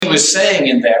was saying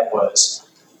in that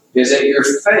is that your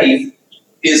faith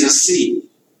is a seed.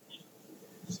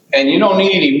 And you don't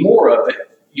need any more of it.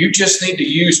 You just need to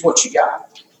use what you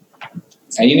got.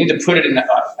 And you need to put it into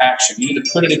action. You need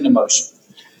to put it into motion.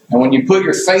 And when you put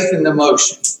your faith into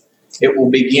motion, it will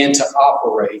begin to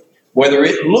operate. Whether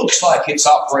it looks like it's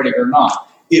operating or not,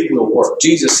 it will work.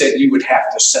 Jesus said you would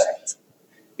have to say.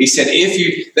 He said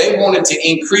they wanted to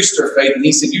increase their faith, and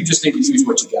he said you just need to use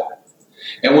what you got.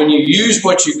 And when you use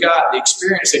what you got, the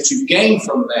experience that you gain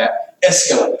from that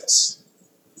escalates.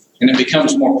 And it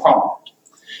becomes more prominent.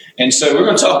 And so we're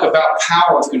going to talk about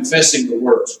power of confessing the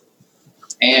word.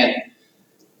 And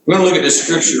we're going to look at this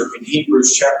scripture in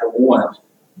Hebrews chapter 1,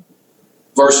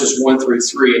 verses 1 through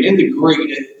 3. And in the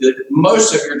Greek,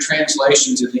 most of your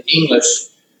translations in the English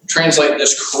translate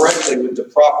this correctly with the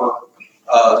proper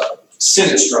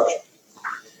sentence structure.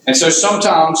 And so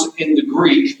sometimes in the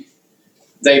Greek,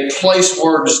 they place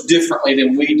words differently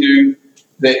than we do.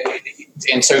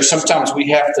 And so sometimes we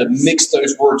have to mix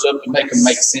those words up and make them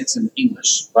make sense in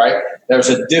English, right? There's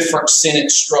a different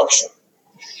sentence structure.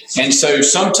 And so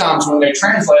sometimes when they're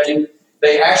translating,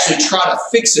 they actually try to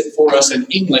fix it for us in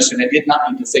English, and they did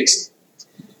not need to fix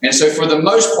it. And so for the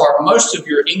most part, most of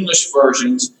your English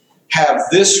versions have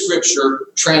this scripture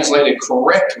translated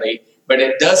correctly, but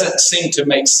it doesn't seem to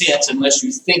make sense unless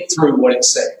you think through what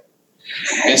it's saying.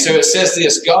 And so it says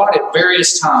this: God at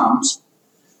various times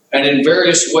and in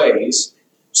various ways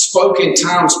spoke in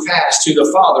times past to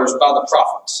the fathers by the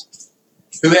prophets,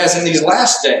 who has in these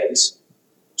last days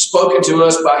spoken to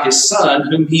us by his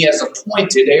Son, whom he has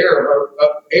appointed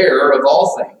heir of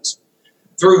all things,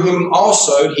 through whom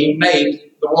also he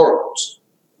made the worlds,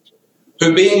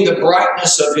 who being the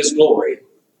brightness of his glory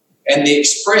and the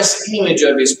express image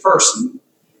of his person,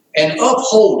 and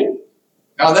upholding.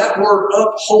 Now that word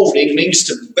upholding means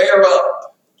to bear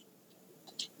up.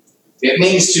 It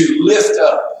means to lift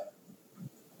up.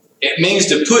 It means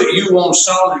to put you on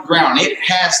solid ground. It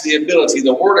has the ability,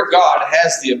 the Word of God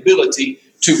has the ability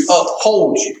to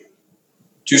uphold you,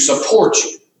 to support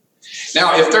you.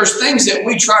 Now, if there's things that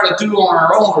we try to do on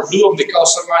our own or do them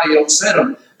because somebody else said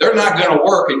them, they're not going to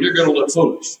work and you're going to look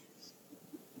foolish.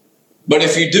 But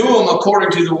if you do them according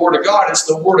to the Word of God, it's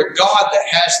the Word of God that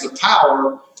has the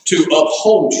power to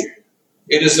uphold you.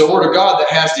 It is the Word of God that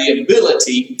has the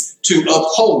ability to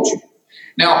uphold you.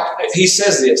 Now, he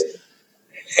says this,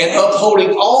 and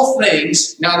upholding all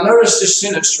things, now notice this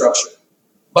sentence structure,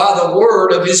 by the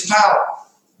word of his power.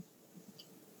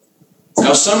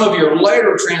 Now, some of your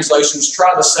later translations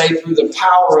try to say through the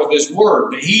power of his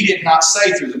word, but he did not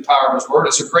say through the power of his word.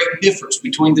 It's a great difference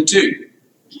between the two.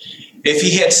 If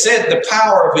he had said the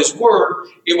power of his word,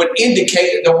 it would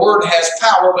indicate that the word has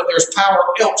power, but there's power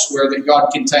elsewhere that God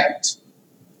contains.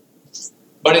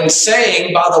 But in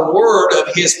saying by the word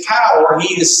of his power,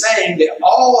 he is saying that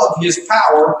all of his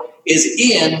power is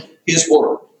in his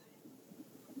word.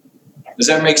 Does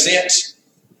that make sense?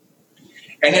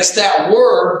 And it's that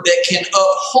word that can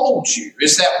uphold you.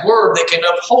 It's that word that can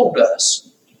uphold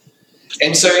us.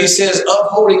 And so he says,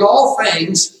 upholding all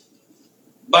things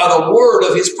by the word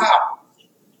of his power.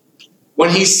 When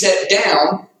he sat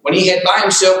down, when he had by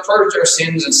himself purged our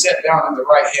sins and sat down at the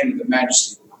right hand of the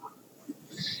majesty.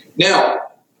 Now,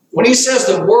 when he says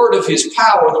the word of his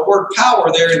power, the word power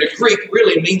there in the Greek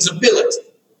really means ability.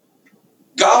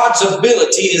 God's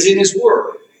ability is in his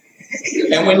word.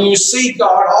 And when you see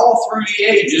God all through the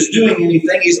ages doing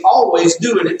anything, he's always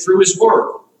doing it through his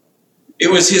word. It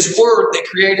was his word that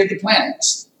created the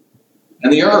planets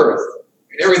and the earth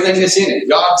and everything that's in it.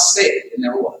 God said and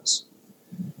there was.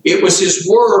 It was his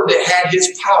word that had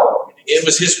his power. It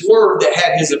was his word that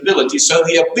had his ability. So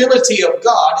the ability of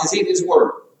God is in his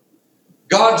word.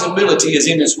 God's ability is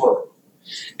in his word.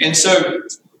 And so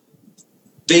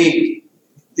the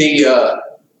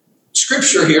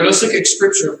scripture here, let's look at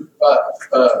scripture,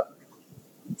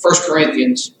 1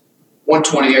 Corinthians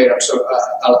 1:28.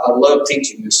 I love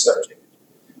teaching this subject.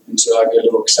 And so I get a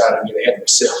little excited and get ahead of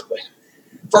myself. But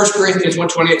 1 Corinthians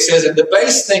 1:28 says, and the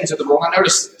base things of the world, I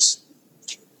notice this,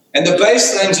 and the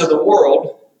base things of the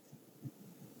world,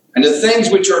 and the things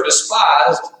which are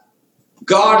despised,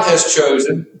 God has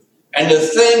chosen, and the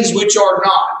things which are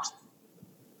not.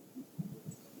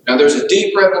 Now there's a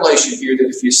deep revelation here that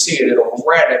if you see it, it'll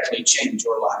radically change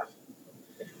your life.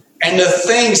 And the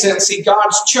things that, see,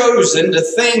 God's chosen the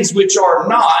things which are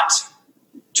not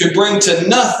to bring to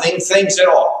nothing things at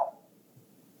all.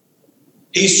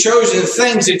 He's chosen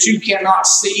things that you cannot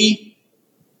see,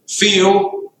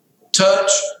 feel,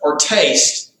 touch, or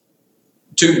taste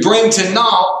to bring to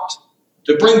naught,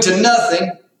 to bring to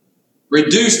nothing,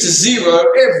 reduce to zero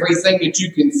everything that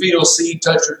you can feel, see,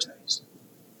 touch, or taste.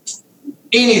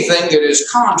 anything that is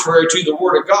contrary to the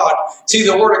Word of God. See,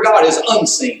 the Word of God is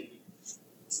unseen.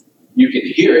 You can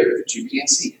hear it, but you can't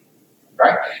see it.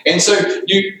 Right? And so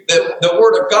the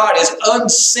Word of God is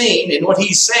unseen, and what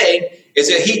he's saying is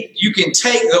that you can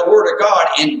take the Word of God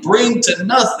and bring to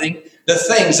nothing the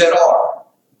things that are.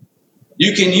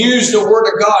 You can use the Word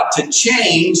of God to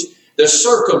change the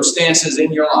circumstances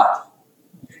in your life.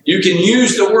 You can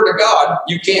use the Word of God.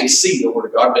 You can't see the Word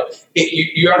of God, but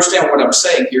you understand what I'm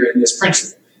saying here in this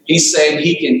principle. He's saying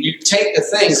you take the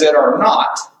things that are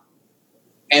not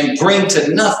and bring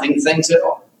to nothing things that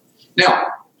are. Now,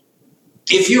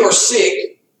 if you are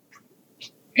sick,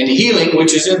 and healing,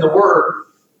 which is in the Word,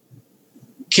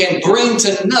 can bring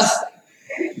to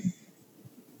nothing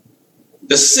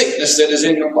the sickness that is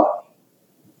in your body.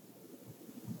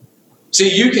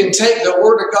 See, you can take the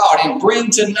Word of God and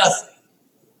bring to nothing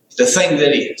the thing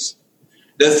that is.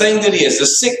 The thing that is, the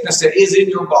sickness that is in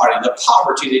your body, the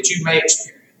poverty that you may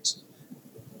experience,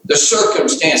 the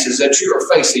circumstances that you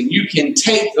are facing. You can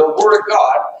take the Word of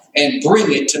God and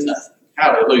bring it to nothing.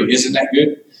 Hallelujah. Isn't that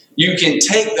good? You can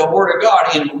take the Word of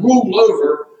God and rule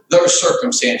over those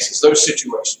circumstances, those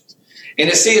situations. And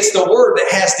it's the Word that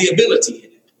has the ability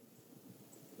in it.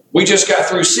 We just got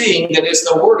through seeing that it's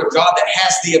the Word of God that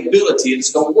has the ability.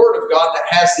 It's the Word of God that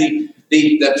has the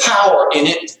power in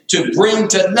it to bring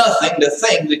to nothing the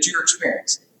thing that you're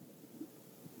experiencing.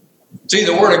 See,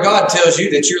 the Word of God tells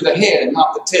you that you're the head and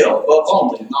not the tail, above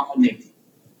only and not beneath.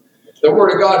 The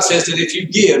Word of God says that if you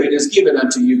give, it is given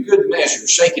unto you, good measure,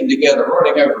 shaken together,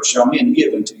 running over, shall men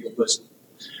give unto your bosom.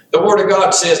 The Word of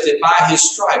God says that by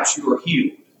His stripes you are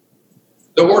healed.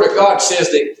 The Word of God says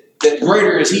that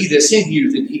greater is He that's in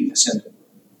you than he that's in the world.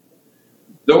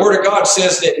 The Word of God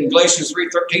says that in Galatians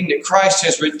 3:13 that Christ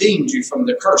has redeemed you from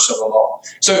the curse of the law.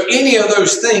 So any of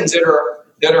those things that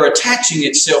are attaching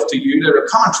itself to you, that are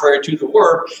contrary to the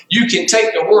Word, you can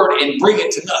take the Word and bring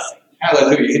it to nothing.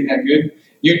 Hallelujah. Isn't that good?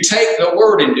 You take the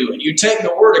Word and do it. You take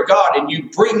the Word of God and you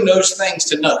bring those things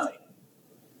to nothing.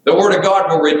 The Word of God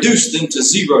will reduce them to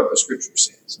zero, the Scripture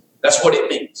says. That's what it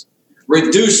means.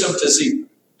 Reduce them to zero.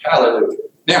 Hallelujah.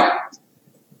 Now, I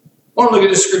want to look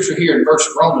at this Scripture here in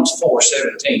Romans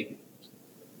 4:17.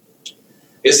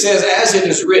 It says, as it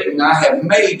is written, I have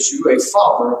made you a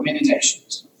father of many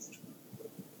nations.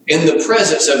 In the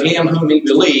presence of him whom he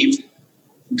believed,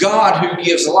 God who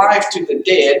gives life to the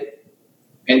dead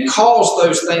and calls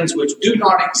those things which do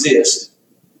not exist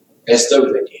as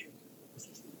though they did.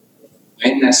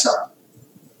 Ain't that something?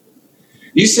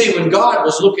 You see, when God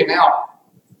was looking out,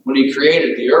 when He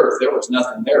created the earth, there was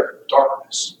nothing there but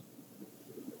darkness.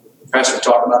 Pastor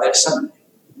talked about that Sunday.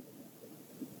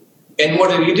 And what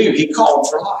did He do? He called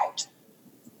for light.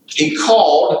 He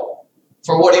called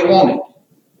for what He wanted.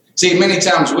 See, many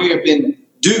times we have been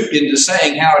duped into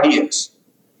saying how it is.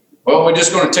 Well, we're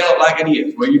just going to tell it like it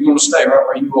is. Well, you're going to stay right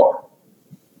where you are.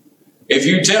 If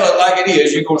you tell it like it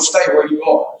is, you're going to stay where you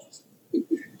are.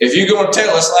 If you're going to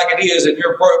tell us like it is and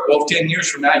you're broke, well, 10 years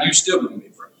from now, you're still going to be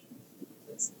broke.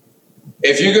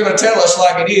 If you're going to tell us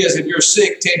like it is and you're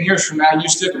sick 10 years from now, you're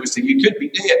still going to be sick. You could be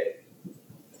dead.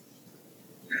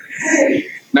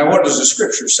 Now, what does the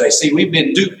Scripture say? See, we've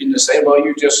been duped into saying, well,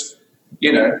 you're just,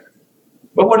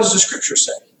 But what does the Scripture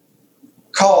say?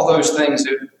 Call those things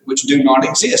which do not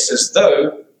exist as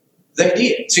though they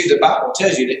did. See, the Bible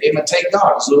tells you to imitate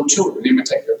God as little children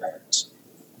imitate their parents.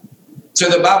 So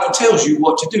the Bible tells you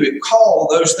what to do. It call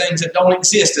those things that don't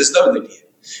exist as though they did.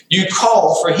 You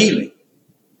call for healing.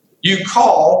 You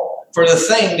call for the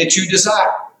thing that you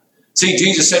desire. See,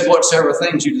 Jesus said, whatsoever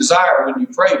things you desire when you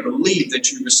pray, believe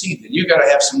that you receive it. You've got to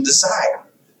have some desire.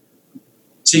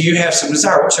 See, you have some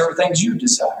desire, whatsoever things you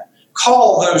desire.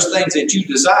 Call those things that you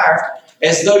desire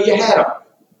as though you had them.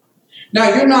 Now,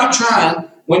 you're not trying,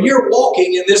 when you're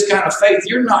walking in this kind of faith,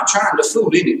 you're not trying to fool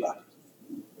anybody.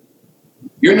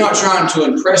 You're not trying to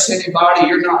impress anybody.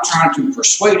 You're not trying to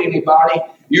persuade anybody.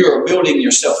 You are building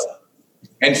yourself up.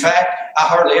 In fact, I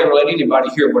hardly ever let anybody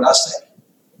hear what I say.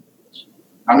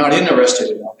 I'm not interested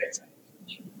in what they think.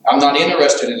 I'm not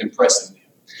interested in impressing them.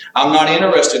 I'm not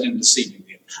interested in deceiving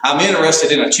them. I'm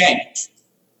interested in a change.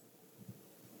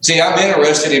 See, I'm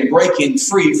interested in breaking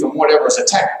free from whatever's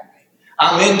attacking me.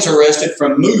 I'm interested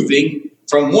from moving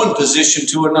from one position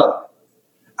to another.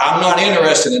 I'm not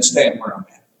interested in staying where I'm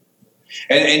at.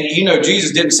 And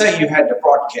Jesus didn't say you had to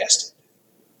broadcast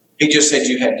it. He just said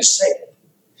you had to say it.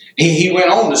 He went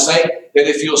on to say that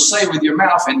if you'll say with your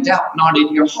mouth and doubt not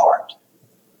in your heart.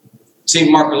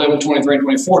 See, Mark 11:23 and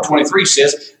 24, 23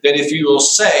 says that if you will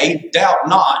say, doubt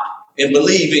not, and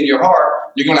believe in your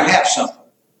heart, you're going to have something.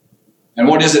 And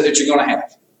what is it that you're going to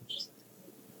have?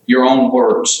 Your own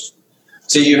words.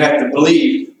 See, you have to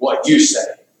believe what you say.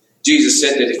 Jesus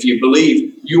said that if you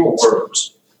believe your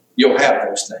words, you'll have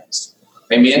those things.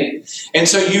 Amen? And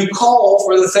so you call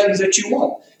for the things that you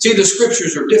want. See, the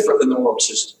scriptures are different than the world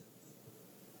system.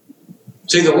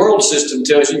 See, the world system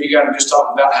tells you got to just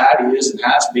talk about how it is and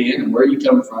how it's been and where you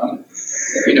come from.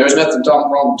 You know, there's nothing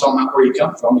wrong with talking about where you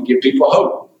come from to give people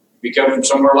hope. If you come from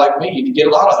somewhere like me, you can get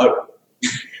a lot of hope.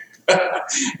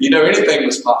 You know, anything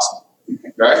was possible.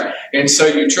 Right? And so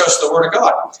you trust the Word of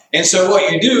God. And so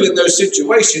what you do in those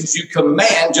situations, you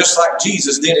command, just like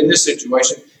Jesus did in this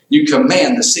situation, you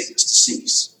command the sickness to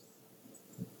cease.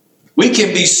 We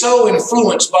can be so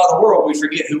influenced by the world, we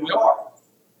forget who we are.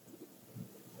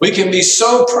 We can be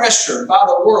so pressured by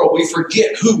the world, we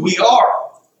forget who we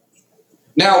are.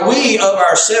 Now, we of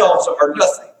ourselves are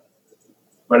nothing,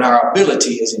 but our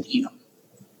ability is in Him.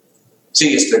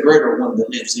 See, it's the greater one that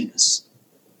lives in us.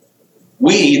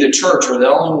 We, the church, are the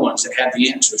only ones that have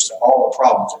the answers to all the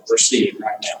problems that we're seeing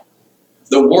right now.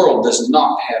 The world does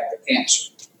not have the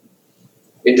answer.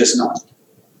 It does not.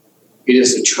 It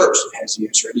is the church that has the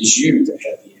answer. It is you that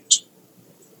have the answer.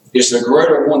 It's the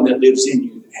greater one that lives in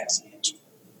you that has the answer.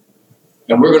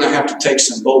 And we're going to have to take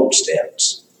some bold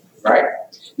steps. Right?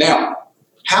 Now,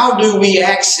 how do we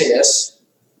access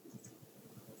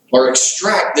or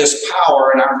extract this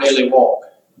power in our daily walk?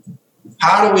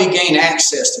 How do we gain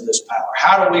access to this power?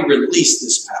 How do we release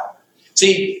this power?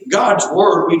 See, God's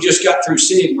Word, we just got through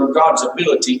seeing where God's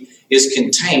ability is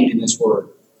contained in His Word.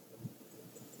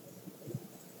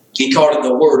 He called it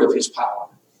the Word of His power,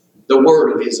 the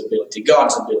Word of His ability,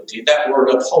 God's ability. That Word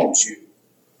upholds you.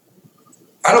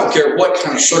 I don't care what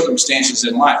kind of circumstances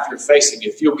in life you're facing.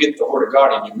 If you'll get the Word of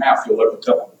God in your mouth, you'll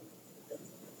overcome them.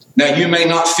 Now, you may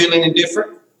not feel any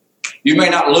different. You may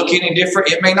not look any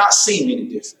different. It may not seem any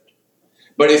different.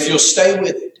 But if you'll stay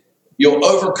with it, you'll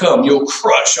overcome, you'll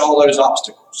crush all those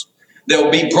obstacles. They'll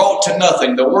be brought to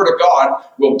nothing. The Word of God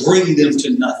will bring them to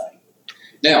nothing.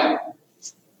 Now,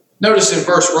 notice in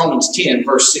Romans 10,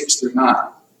 verse 6 through 9.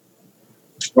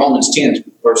 Romans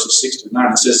 10, verses 6 through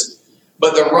 9, it says,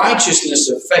 "But the righteousness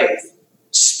of faith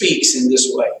speaks in this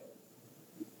way.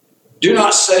 Do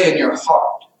not say in your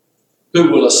heart,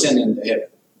 who will ascend into heaven?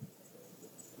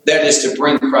 That is to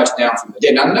bring Christ down from the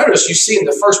dead." Now notice you see in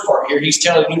the first part here, he's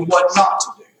telling you what not to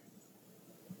do.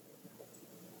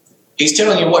 He's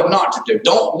telling you what not to do.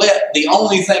 Don't let the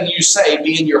only thing you say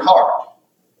be in your heart.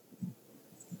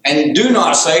 And do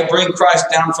not say, bring Christ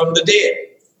down from the dead.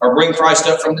 Or bring Christ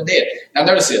up from the dead. Now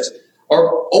notice this.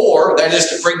 Or that is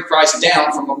to bring Christ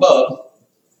down from above.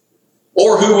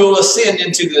 Or who will ascend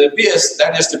into the abyss.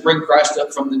 That is to bring Christ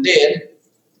up from the dead.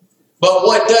 But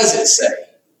what does it say?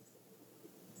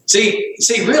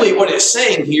 See, really what it's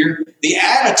saying here, the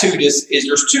attitude is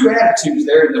there's two attitudes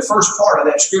there in the first part of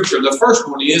that scripture. The first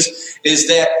one is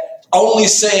that only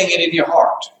saying it in your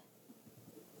heart.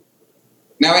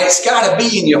 Now, it's got to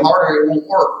be in your heart or it won't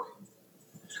work.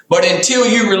 But until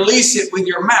you release it with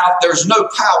your mouth, there's no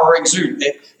power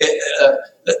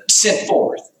sent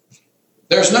forth.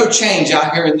 There's no change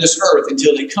out here in this earth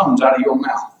until it comes out of your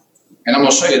mouth. And I'm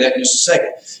going to show you that in just a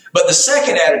second. But the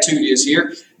second attitude is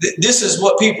here. This is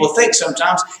what people think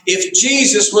sometimes. If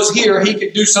Jesus was here, He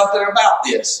could do something about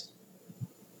this.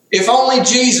 If only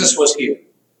Jesus was here.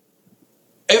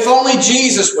 If only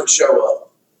Jesus would show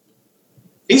up.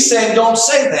 He's saying don't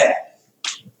say that.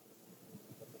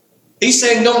 He's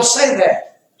saying don't say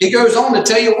that. He goes on to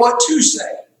tell you what to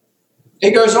say.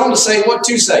 He goes on to say what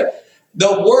to say.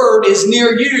 The Word is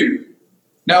near you.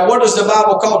 Now, what does the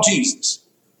Bible call Jesus?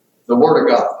 The Word of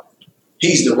God.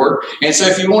 He's the Word. And so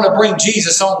if you want to bring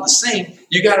Jesus on the scene,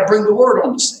 you got to bring the Word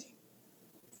on the scene.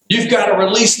 You've got to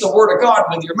release the Word of God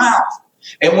with your mouth.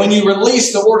 And when you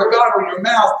release the Word of God with your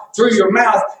mouth, through your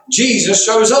mouth, Jesus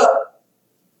shows up.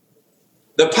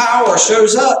 The power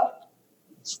shows up.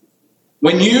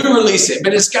 When you release it.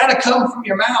 But it's got to come from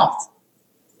your mouth.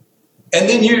 And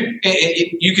then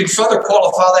you can further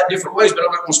qualify that different ways, but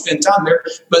I'm not going to spend time there.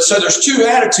 But so there's two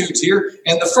attitudes here.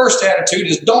 And the first attitude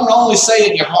is don't only say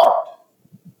in your heart.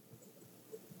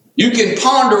 You can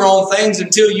ponder on things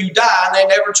until you die and they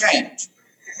never change.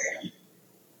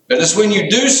 But it's when you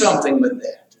do something with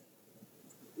that.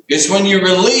 It's when you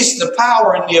release the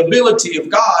power and the ability of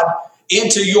God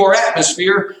into your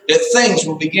atmosphere that things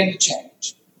will begin to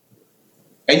change.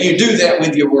 And you do that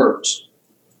with your words.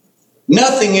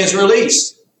 Nothing is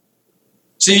released.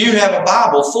 See, you have a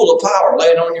Bible full of power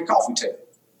laying on your coffee table.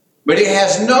 But it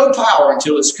has no power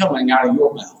until it's coming out of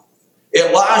your mouth.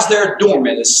 It lies there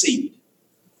dormant as seed.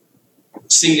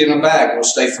 Seed in a bag will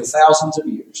stay for thousands of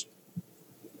years.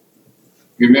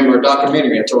 You remember a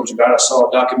documentary I told you about? I saw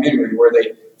a documentary where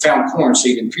they found corn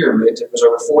seed in pyramids. It was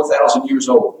over 4,000 years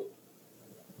old.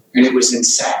 And it was in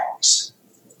sacks.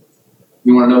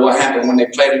 You want to know what happened when they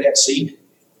planted that seed?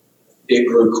 It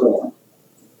grew corn.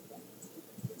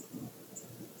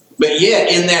 But yet,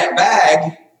 in that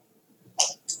bag,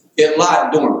 it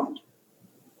lied dormant.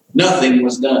 Nothing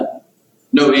was done.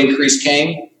 No increase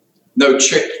came. No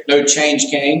change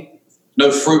came.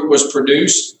 No fruit was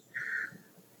produced.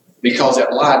 Because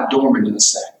it lied dormant in the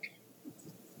sack.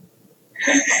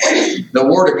 The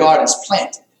Word of God is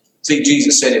planted. See,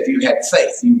 Jesus said, if you had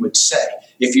faith, you would say.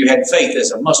 If you had faith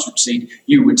as a mustard seed,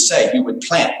 you would say. You would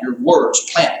plant. Your words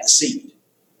plant the seed.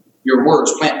 Your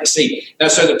words plant the seed. Now,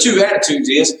 so the two attitudes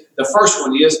is, the first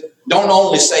one is, don't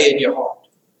only say in your heart.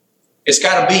 It's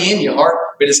got to be in your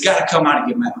heart, but it's got to come out of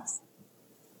your mouth.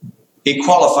 He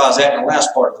qualifies that in the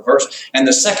last part of the verse. And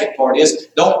the second part is,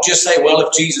 don't just say, well,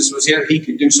 if Jesus was here, he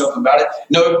could do something about it.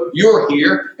 No, you're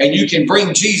here, and you can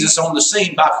bring Jesus on the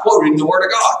scene by quoting the Word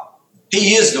of God.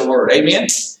 He is the Word, amen?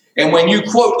 And when you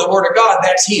quote the Word of God,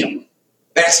 that's Him.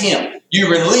 That's Him.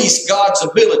 You release God's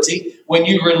ability when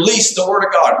you release the Word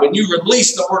of God. When you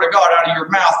release the Word of God out of your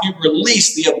mouth, you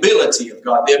release the ability of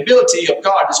God. The ability of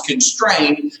God is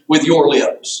constrained with your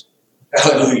lips.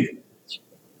 Hallelujah.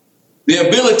 The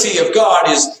ability of God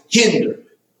is hindered.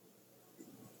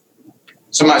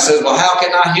 Somebody says, well, how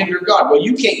can I hinder God? Well,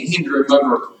 you can't hinder Him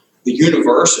over the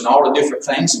universe and all the different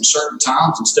things and certain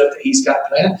times and stuff that He's got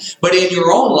planned. But in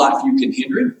your own life, you can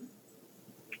hinder Him.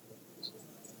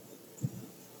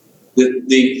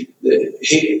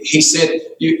 He said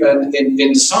in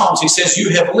the Psalms, he says, you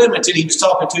have limited. He was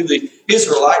talking to the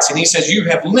Israelites, and he says, you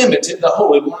have limited the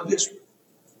Holy One of Israel.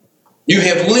 You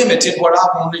have limited what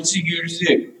I wanted you to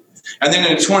do. And then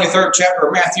in the 23rd chapter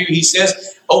of Matthew, he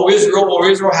says, O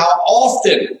Israel, how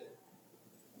often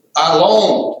I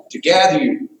longed to gather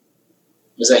you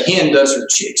as a hen does her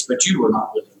chicks, but you were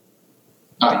not willing.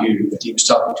 Not you, but he was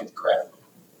talking to the crowd.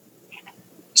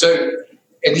 So,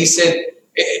 and he said,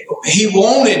 he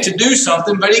wanted to do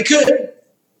something, but he couldn't.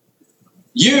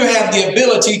 You have the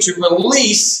ability to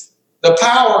release the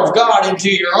power of God into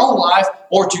your own life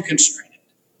or to constrain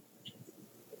it.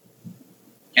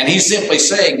 And he's simply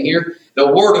saying here, the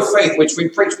word of faith which we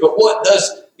preach. But what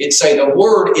does it say? The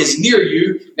word is near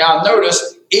you. Now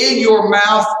notice, in your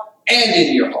mouth and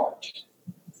in your heart.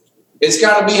 It's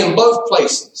got to be in both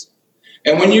places.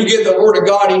 And when you get the Word of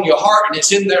God in your heart and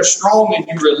it's in there strong and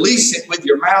you release it with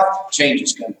your mouth, change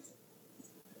is coming.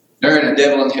 There ain't a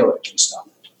devil in hell that can stop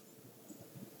it.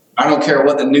 I don't care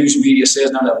what the news media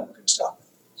says, none of them can stop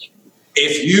it.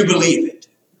 If you believe it.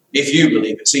 If you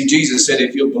believe it. See, Jesus said,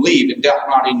 if you'll believe and doubt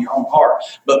not in your own heart,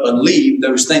 but believe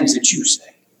those things that you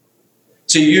say.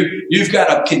 See, you've got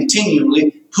to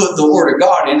continually put the Word of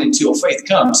God in until faith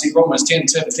comes. See, Romans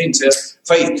 10:17 says,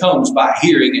 faith comes by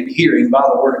hearing and hearing by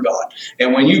the Word of God.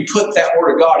 And when you put that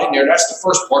Word of God in there, that's the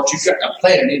first part. You've got to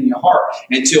plant it in your heart.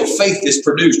 And until faith is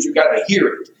produced, you've got to hear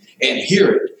it and hear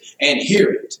it and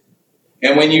hear it.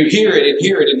 And when you hear it and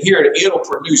hear it and hear it, it'll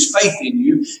produce faith in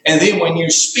you. And then when you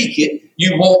speak it,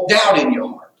 you won't doubt in your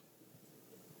heart.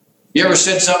 You ever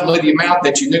said something with your mouth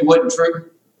that you knew wasn't true?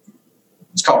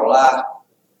 It's called a lie.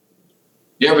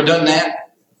 You ever done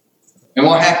that? And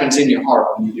what happens in your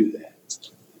heart when you do that?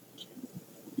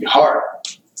 Your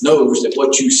heart knows that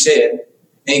what you said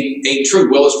ain't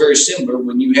true. Well, it's very similar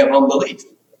when you have unbelief.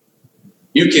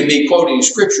 You can be quoting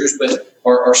scriptures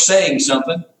or saying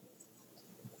something.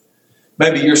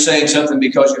 Maybe you're saying something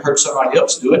because you heard somebody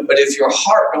else do it, but if your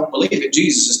heart don't believe it,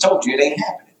 Jesus has told you it ain't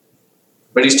happening.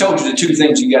 But He's told you the two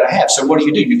things you got to have. So what do?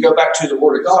 You go back to the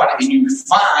Word of God and you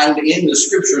find in the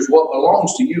Scriptures what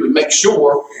belongs to you and make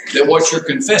sure that what you're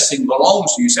confessing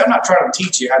belongs to you. See, I'm not trying to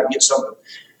teach you how to get something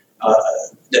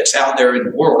that's out there in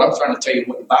the world. I'm trying to tell you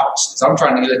what the Bible says.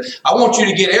 I want you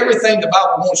to get everything the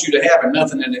Bible wants you to have and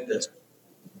nothing in it doesn't.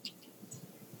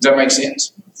 Does that make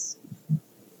sense?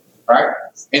 Right?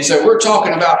 And so we're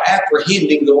talking about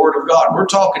apprehending the Word of God. We're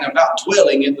talking about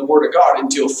dwelling in the Word of God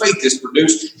until faith is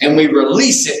produced and we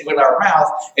release it with our mouth.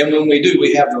 And when we do,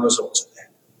 we have the results of that.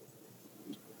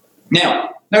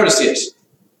 Now, notice this.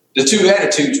 The two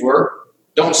attitudes were,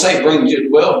 don't say,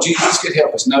 well, Jesus could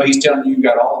help us. No, He's telling you you've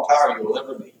got all the power you will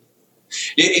ever need.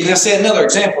 And I say another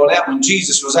example of that. When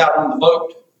Jesus was out on the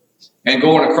boat and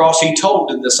going across, He told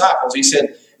the disciples, He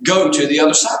said, go to the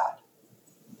other side.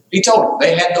 He told them.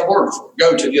 They had the word for it.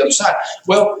 Go to the other side.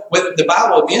 Well, with the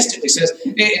Bible against it, it says,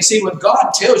 and see, when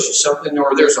God tells you something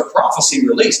or there's a prophecy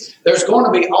released, there's going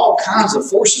to be all kinds of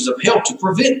forces of hell to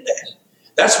prevent that.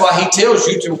 That's why He tells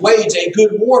you to wage a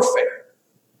good warfare.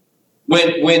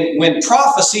 When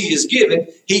prophecy is given,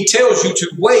 He tells you to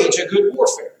wage a good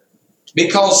warfare.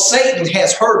 Because Satan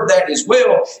has heard that as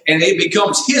well, and it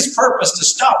becomes his purpose to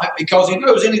stop it because he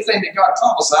knows anything that God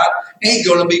prophesied ain't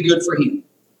going to be good for him.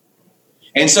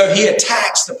 And so he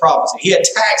attacks the prophecy. He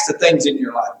attacks the things in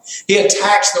your life. He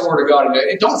attacks the Word of God.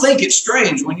 And don't think it's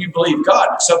strange when you believe God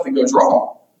that something goes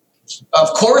wrong. Of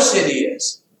course it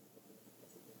is.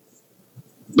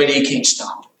 But he can't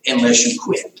stop it unless you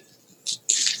quit.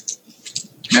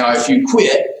 Now, if you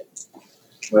quit,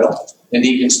 well, then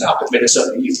he can stop it, but it's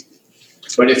up to you.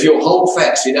 But if you'll hold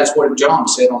fast, see, that's what John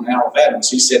said on the Isle of Patmos.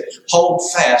 He said, hold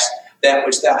fast that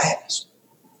which thou hast.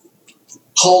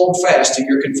 Hold fast to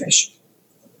your confession.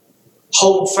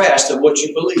 Hold fast to what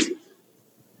you believe.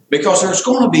 Because there's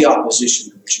going to be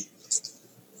opposition to what you believe.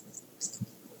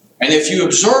 And if you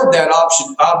observe that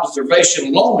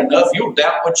observation long enough, you'll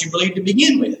doubt what you believe to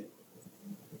begin with.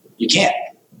 You can't.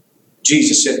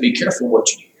 Jesus said, be careful what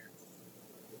you hear.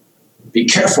 Be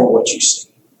careful what you see.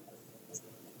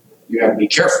 You have to be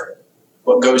careful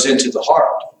what goes into the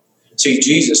heart. See,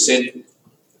 Jesus said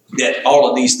that all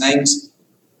of these things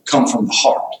come from the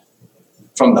heart.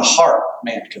 From the heart,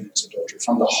 man commits adultery.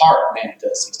 From the heart, man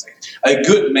does these things. A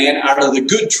good man, out of the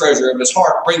good treasure of his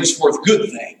heart, brings forth good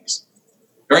things.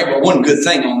 There ain't but one good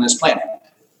thing on this planet.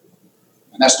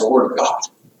 And that's the Word of God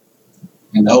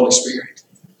and the Holy Spirit.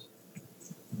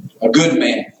 A good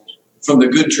man, from the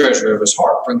good treasure of his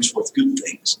heart, brings forth good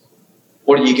things.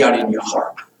 What do you got in your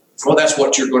heart? Well, that's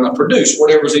what you're going to produce.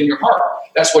 Whatever's in your heart,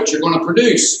 that's what you're going to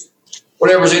produce.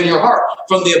 Whatever's in your heart.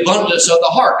 From the abundance of the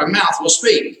heart, the mouth will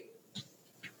speak.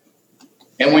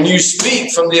 And when you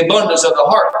speak from the abundance of the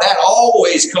heart, that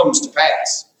always comes to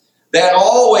pass. That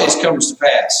always comes to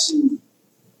pass.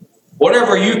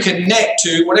 Whatever you connect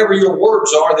to, whatever your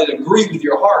words are that agree with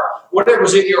your heart,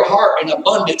 whatever's in your heart in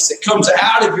abundance that comes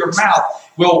out of your mouth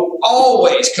will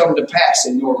always come to pass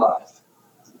in your life.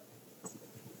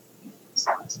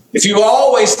 If you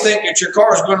always think that your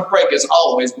car is going to break, it's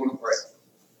always going to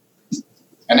break.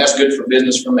 And that's good for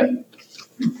business for me.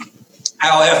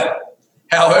 However,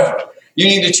 you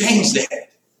need to change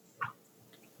that.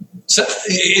 So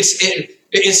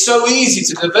it's so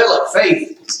easy to develop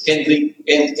faith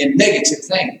in negative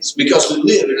things because we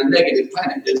live in a negative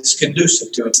planet that's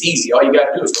conducive to it. It's easy. All you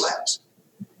got to do is relax.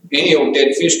 Any old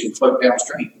dead fish can float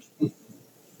downstream. It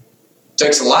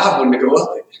takes a live one to go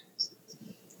up it.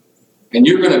 And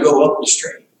you're going to go up the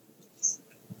stream.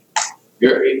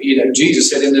 Jesus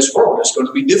said in this world it's going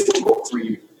to be difficult for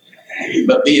you.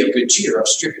 But be of good cheer. I've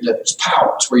stripped of his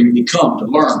powers where you become to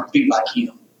learn to be like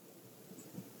him.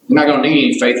 You're not going to need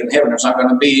any faith in heaven. There's not going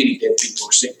to be any dead people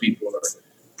or sick people or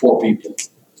poor people.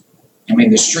 I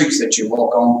mean, the streets that you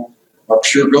walk on are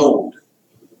pure gold.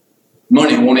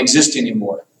 Money won't exist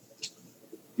anymore.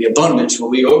 The abundance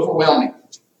will be overwhelming.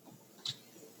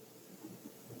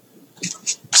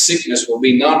 Sickness will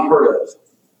be not heard of.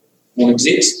 Won't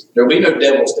exist. There will be no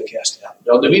devils to cast out.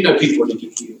 There will be no people to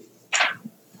get healed.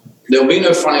 There will be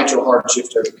no financial hardship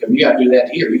to overcome. You got to do that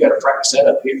here. You got to practice that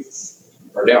up here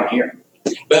or down here.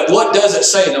 But what does it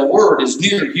say? The Word is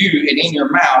near you and in your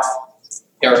mouth,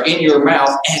 or in your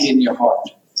mouth and in your heart.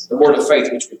 The word of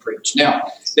faith which we preach. Now,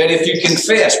 that if you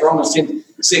confess, Romans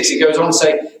 10:6, he goes on to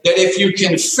say, that if you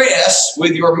confess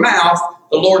with your mouth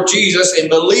the Lord Jesus and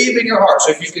believe in your heart.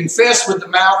 So if you confess with the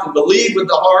mouth and believe with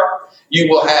the heart, you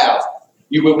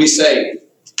will be saved.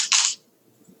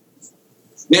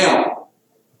 Now,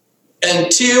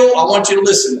 I want you to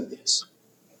listen to this.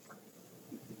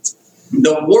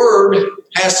 The Word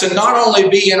has to not only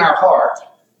be in our heart,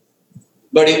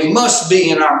 but it must be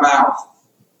in our mouth.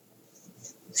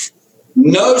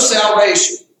 No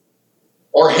salvation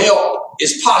or help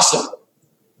is possible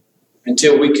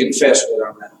until we confess with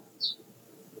our mouths.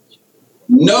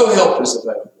 No help is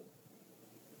available.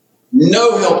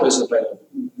 No help is available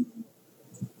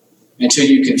until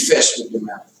you confess with your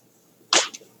mouth.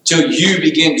 Till you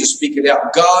begin to speak it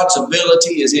out. God's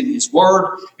ability is in His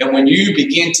Word, and when you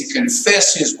begin to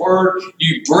confess His Word,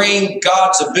 you bring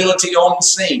God's ability on the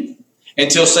scene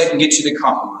until Satan gets you to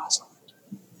compromise on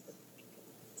it.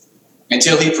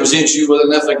 Until he presents you with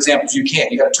enough examples, you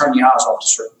can't. You've got to turn your eyes off to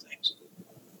certain things.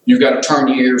 You've got to turn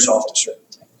your ears off to certain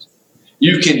things.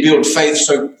 You can build faith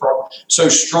so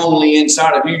strongly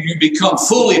inside of you, you become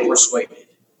fully persuaded.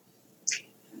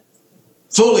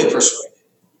 Fully persuaded.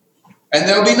 And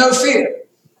there'll be no fear.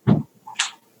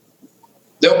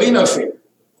 There'll be no fear.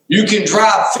 You can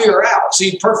drive fear out.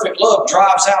 See, perfect love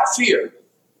drives out fear.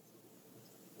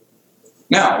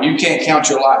 Now, you can't count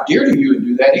your life dear to you and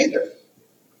do that either.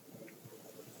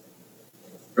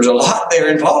 There's a lot there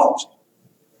involved.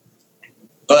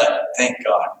 But, thank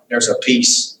God, there's a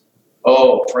peace.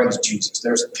 Oh, praise Jesus.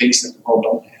 There's a peace that the world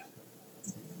don't have.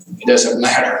 It doesn't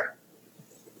matter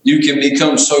You can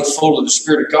become so full of the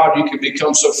Spirit of God. You can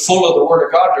become so full of the Word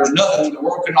of God. There's nothing the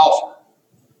world can offer.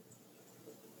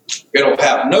 It'll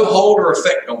have no hold or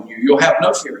effect on you. You'll have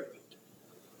no fear of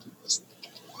it.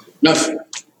 No fear.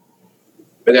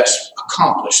 But that's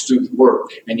accomplished through the Word.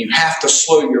 And you have to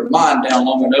slow your mind down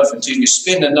long enough until you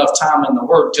spend enough time in the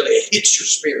Word until it hits your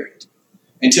spirit.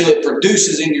 Until it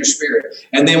produces in your spirit.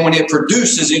 And then when it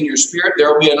produces in your spirit,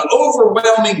 there will be an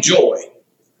overwhelming joy.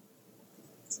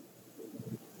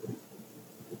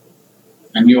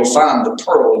 And you'll find the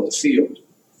pearl in the field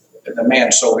that the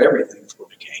man sold everything for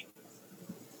to gain.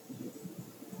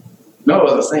 No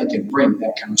other thing can bring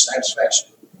that kind of satisfaction.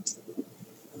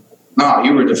 No,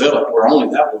 you were developed where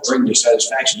only that will bring you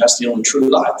satisfaction. That's the only true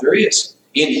life there is.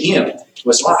 In Him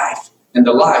was life, and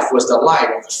the life was the light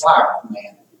of the fire of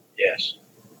man. Yes.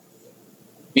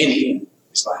 In Him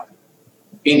is life.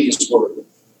 In His Word.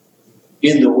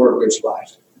 In the Word there's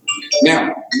life.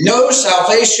 Now, no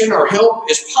salvation or help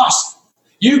is possible.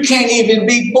 You can't even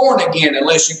be born again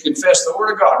unless you confess the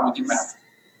Word of God with your mouth.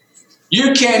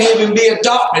 You can't even be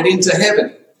adopted into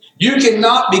heaven. You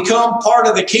cannot become part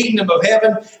of the kingdom of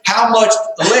heaven, how much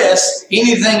less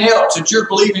anything else that you're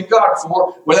believing God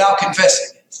for without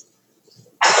confessing it.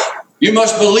 You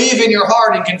must believe in your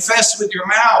heart and confess with your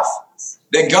mouth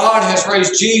that God has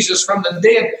raised Jesus from the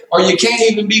dead, or you can't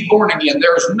even be born again.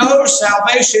 There is no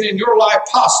salvation in your life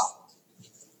possible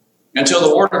until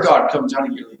the Word of God comes out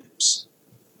of your lips.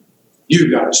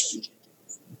 You've got to speak it.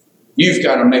 You've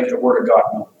got to make the Word of God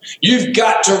known. You've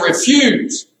got to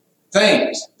refuse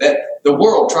things that the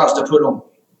world tries to put on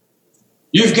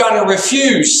you. You've got to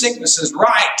refuse sickness's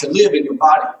right to live in your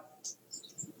body.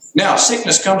 Now,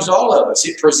 sickness comes to all of us.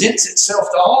 It presents itself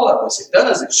to all of us. It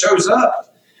does. It shows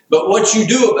up. But what you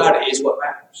do about it is what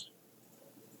matters.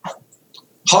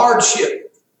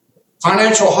 Hardship,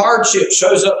 financial hardship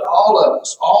shows up to all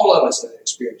of us that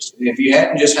experience it. And if you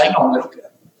haven't, just hang on, it'll come.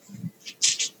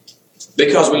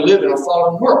 Because we live in a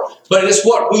fallen world. But it's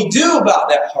what we do about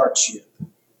that hardship.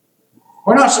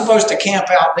 We're not supposed to camp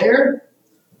out there.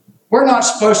 We're not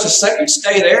supposed to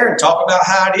stay there and talk about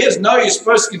how it is. No, you're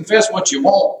supposed to confess what you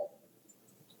want,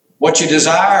 what you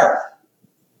desire.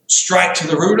 Strike to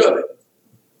the root of it.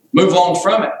 Move on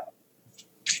from it.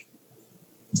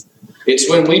 It's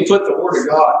when we put the Word of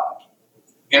God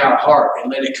in our heart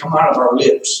and let it come out of our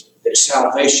lips that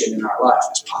salvation in our life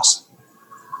is possible.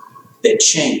 That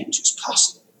change is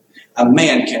possible. A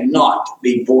man cannot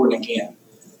be born again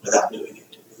without doing it.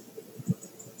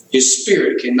 His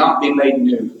spirit cannot be made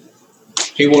new.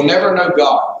 He will never know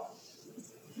God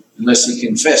unless he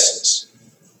confesses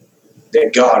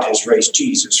that God has raised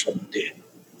Jesus from the dead.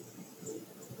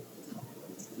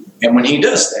 And when he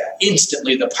does that,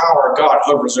 instantly the power of God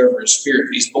hovers over his spirit.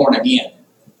 He's born again.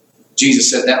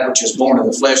 Jesus said that which is born of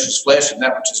the flesh is flesh, and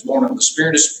that which is born of the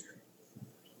spirit is spirit.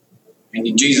 And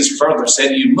Jesus further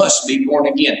said you must be born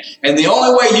again. And the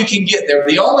only way you can get there,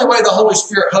 the only way the Holy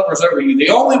Spirit hovers over you, the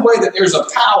only way that there's a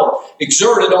power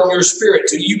exerted on your spirit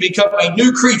till you become a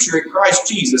new creature in Christ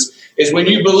Jesus is when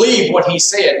you believe what he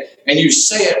said and you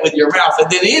say it with your mouth,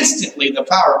 and then instantly the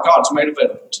power of God's made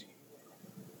available to you.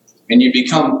 And you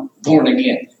become born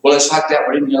again. Well, it's like that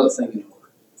with any other thing in the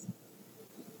Word.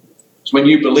 It's when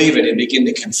you believe it and begin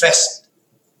to confess it.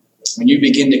 When you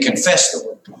begin to confess the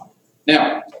Word of God.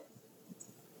 Now,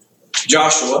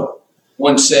 Joshua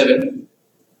 1:7 and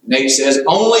 8 says,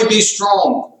 only be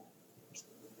strong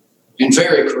and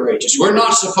very courageous. We're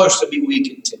not supposed to be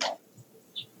weak and timid.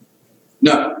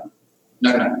 No.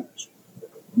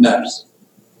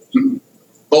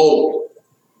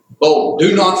 Bold.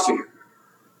 Do not fear.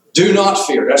 Do not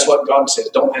fear. That's what God says.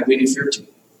 Don't have any fear to you.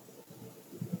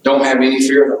 Don't have any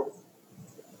fear at all.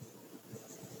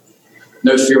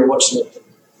 No fear whatsoever.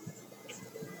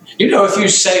 You know, if you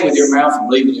say with your mouth and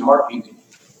believe in your heart, you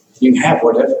can have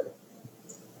whatever.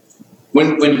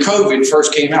 When COVID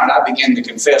first came out, I began to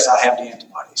confess I have the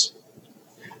antibodies.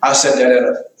 I said that at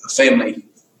a family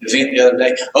event the other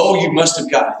day. Oh, you must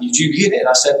have got it. Did you get it?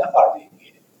 I said, nobody didn't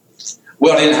get it.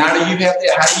 Well, then how do you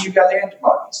got the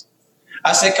antibodies?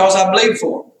 I said, because I believe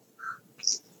for them.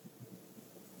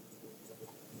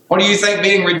 What do you think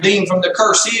being redeemed from the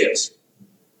curse is?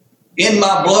 In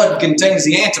my blood contains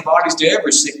the antibodies to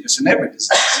every sickness and every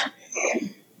disease.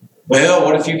 Well,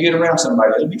 what if you get around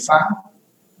somebody? It'll be fine.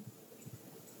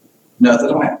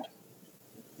 Nothing will happen.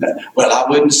 Well, I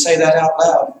wouldn't say that out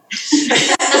loud.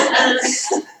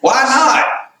 Why not?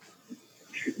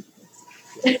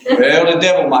 Well, the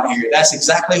devil might hear it. That's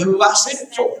exactly who I said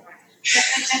it for.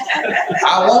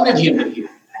 I wanted him to hear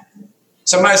it.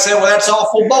 Somebody said, well, that's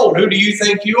awful bold. Who do you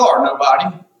think you are?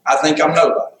 Nobody. I think I'm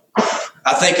nobody.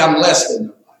 I think I'm less than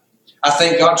nobody. I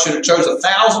think God should have chosen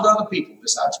 1,000 other people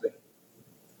besides me.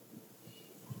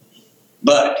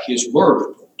 But His Word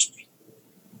reports me.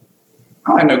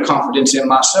 I have no confidence in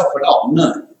myself at all.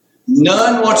 None.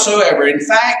 None whatsoever. In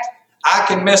fact, I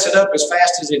can mess it up as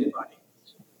fast as anybody.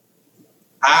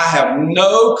 I have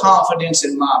no confidence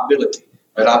in my ability,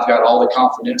 but I've got all the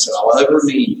confidence that I'll ever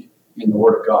need in the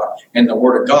Word of God. And the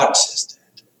Word of God says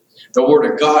that. The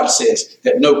Word of God says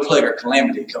that no plague or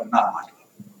calamity come not my dwelling.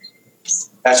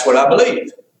 That's what I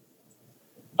believe.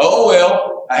 Oh,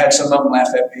 well, I had some of them laugh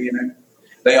at me,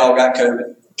 They all got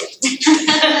COVID.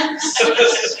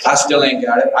 I still ain't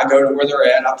got it. I go to where they're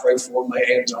at. I pray for them, lay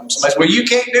hands on them. Somebody says, well, you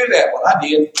can't do that. Well, I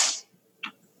did.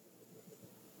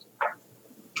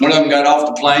 One of them got off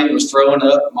the plane and was throwing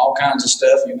up and all kinds of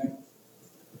stuff,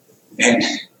 And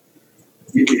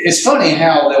it's funny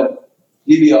how they'll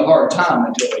give you a hard time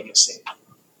until they get sick.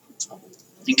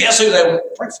 And guess who they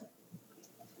won't pray for?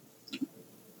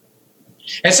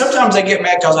 And sometimes they get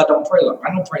mad because I don't pray long.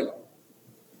 I don't pray long.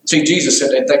 See, Jesus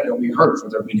said they think they'll be hurt for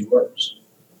their many words.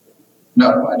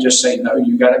 No, I just say, no,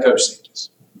 you got to go see this.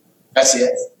 That's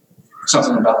it.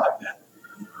 Something about like that.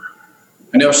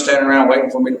 And they'll stand around waiting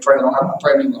for me to pray long. I'm not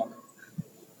praying any longer.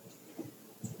 I'm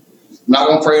not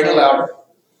going to pray any louder.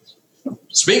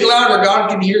 Speak louder, God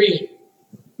can hear you.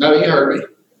 No, He heard me.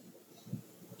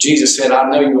 Jesus said, I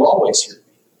know you always hear me.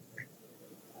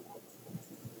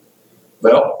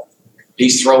 Well,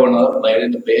 he's throwing up, laying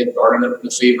in the bed, burning up in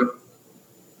the fever.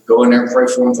 Go in there and pray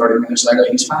for him. 30 minutes later,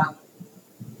 he's fine.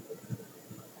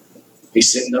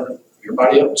 He's sitting up with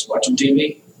everybody else watching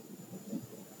TV.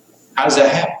 How does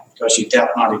that happen? Because you doubt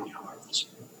not in your hearts.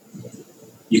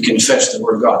 You confess the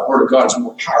Word of God. The Word of God is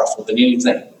more powerful than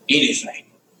anything. Anything.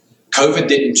 COVID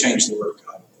didn't change the Word of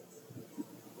God.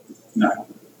 No.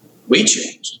 We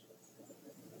changed.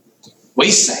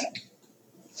 We sank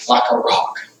like a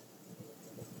rock.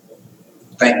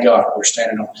 Thank God we're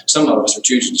standing on. Some of us are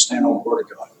choosing to stand on the Word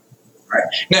of God. Right.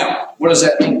 Now, what does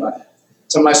that mean by that?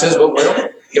 Somebody says, well,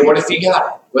 yeah, what if you got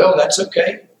it? Well, that's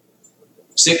okay.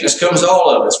 Sickness comes to all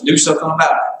of us. Do something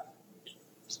about it.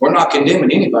 We're not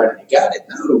condemning anybody that got it.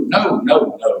 No.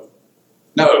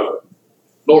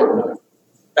 Lord, no.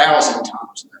 1,000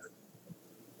 times no.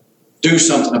 Do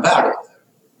something about it.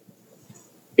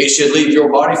 It should leave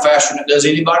your body faster than it does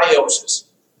anybody else's.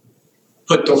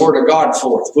 Put the Word of God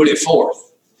forth. Put it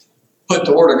forth. Put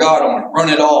the Word of God on it. Run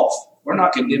it off. We're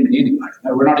not condemning anybody.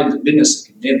 No, we're not in the business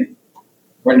of condemning.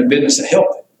 We're in the business of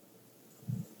helping.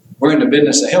 We're in the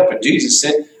business of helping. Jesus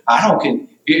said, I don't condemn.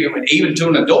 Even to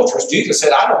an adulteress, Jesus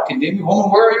said, I don't condemn you. Woman,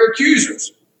 where are your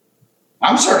accusers?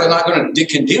 I'm certainly not going to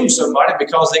condemn somebody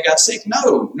because they got sick.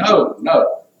 No.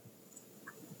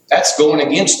 That's going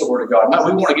against the Word of God. No,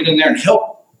 we want to get in there and help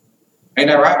them. Ain't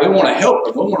that right? We want to help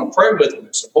them. We want to pray with them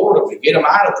and support them and get them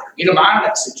out of there. Get them out of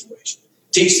that situation.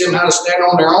 Teach them how to stand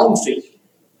on their own feet.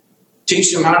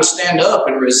 Teach them how to stand up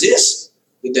and resist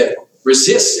the devil.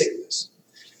 Resist sickness.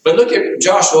 But look at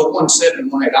Joshua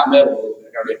 1:7-18. I met a little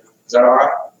bit. Is that all right?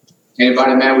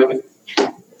 Anybody mad with me?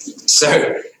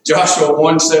 So Joshua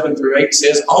 1:7-8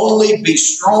 says, only be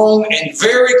strong and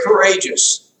very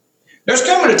courageous. There's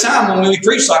coming a time when we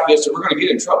preach like this that we're going to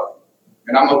get in trouble.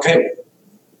 And I'm okay with it.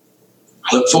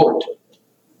 I look forward to it.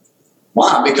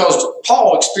 Why? Because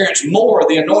Paul experienced more of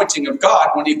the anointing of God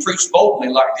when he preached boldly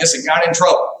like this and got in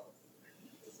trouble.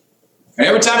 And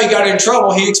every time he got in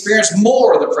trouble, he experienced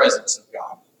more of the presence of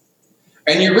God.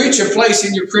 And you reach a place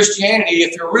in your Christianity,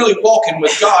 if you're really walking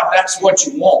with God, that's what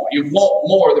you want. You want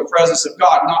more of the presence of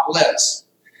God, not less.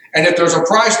 And if there's a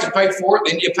price to pay for it,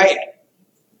 then you pay it.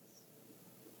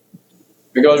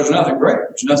 Because there's nothing greater.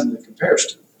 There's nothing that compares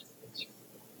to it.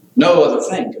 No other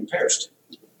thing compares to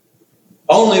it.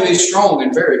 Only be strong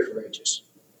and very courageous,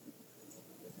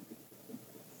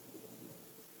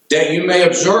 that you may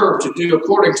observe to do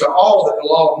according to all that the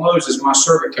law of Moses, my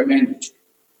servant, commanded you.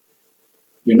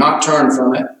 Do not turn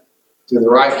from it to the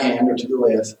right hand or to the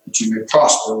left, that you may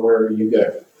prosper wherever you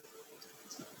go.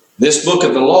 This book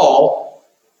of the law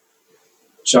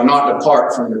shall not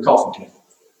depart from your coffee table.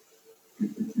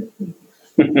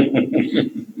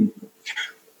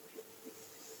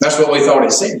 That's what we thought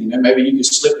it said. Maybe you could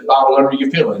slip the Bible under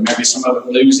your pillow and maybe some of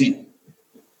it lose in.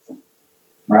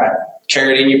 Right?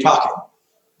 Carry it in your pocket.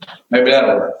 Maybe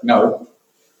that'll work. No,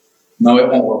 it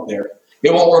won't work there.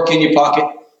 It won't work in your pocket.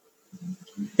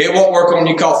 It won't work on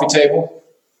your coffee table.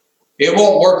 It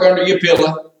won't work under your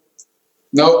pillow.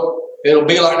 No, it'll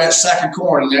be like that sack of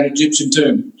corn in that Egyptian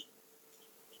tomb.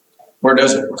 Where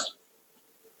does it work?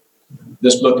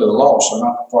 This book of the law shall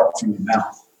not depart from your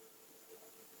mouth.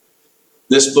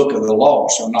 This book of the law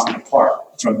shall not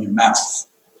depart from your mouth.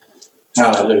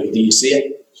 Hallelujah. Do you see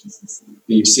it?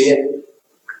 Do you see it?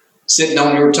 Sitting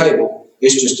on your table.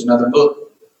 It's just another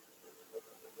book.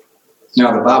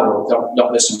 Now the Bible,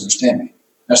 don't misunderstand me.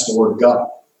 That's the Word of God.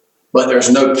 But there's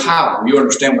no power. You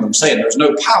understand what I'm saying? There's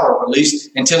no power released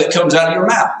until it comes out of your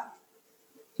mouth.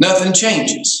 Nothing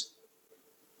changes.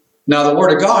 Now the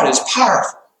Word of God is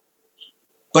powerful,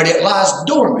 but it lies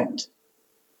dormant.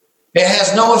 It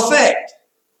has no effect.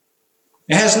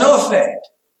 It has no effect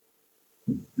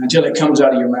until it comes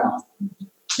out of your mouth.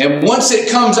 And once it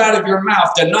comes out of your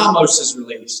mouth, the naamos is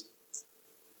released.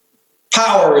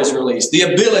 Power is released. The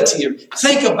ability of,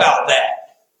 think about that.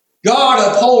 God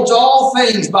upholds all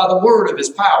things by the word of His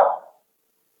power.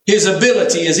 His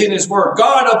ability is in His word.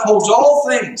 God upholds all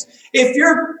things. If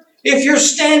you're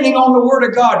standing on the word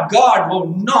of God, God will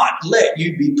not let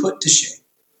you be put to shame.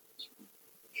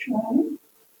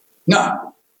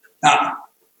 No.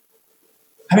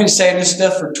 I've been saying this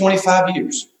stuff for 25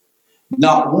 years.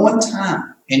 Not one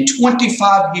time in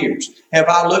 25 years have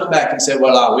I looked back and said,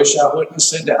 well, I wish I wouldn't have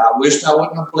said that. I wish I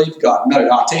wouldn't have believed God. No,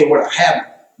 I'll tell you what I haven't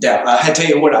doubt. I tell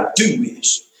you what I do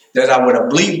wish, that I would have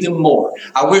believed Him more.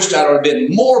 I wish I would have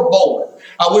been more bold.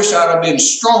 I wish I would have been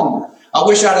stronger. I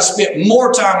wish I'd have spent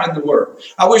more time in the Word.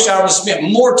 I wish I would have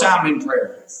spent more time in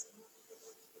prayer.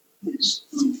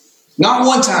 Not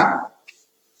one time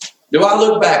do I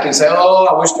look back and say, oh,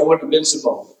 I wish I wouldn't have been so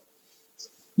bold.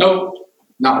 Nope,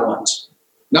 not once.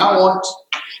 Not once.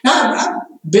 Now,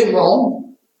 I've been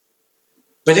wrong.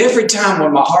 But every time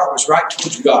when my heart was right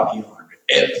towards God, He honored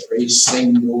it. Every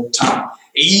single time.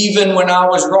 Even when I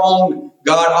was wrong,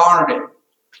 God honored it.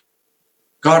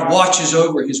 God watches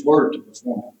over His word to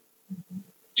perform it.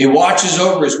 He watches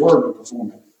over His word to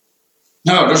perform it.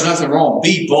 No, there's nothing wrong.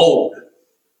 Be bold.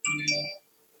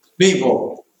 Be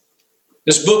bold.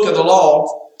 This book of the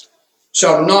law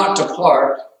shall not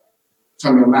depart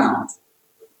from your mouth,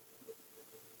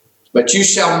 but you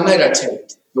shall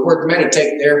meditate. The word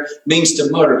meditate there means to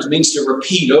mutter. It means to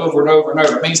repeat over and over and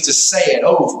over. It means to say it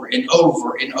over and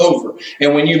over and over.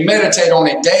 And when you meditate on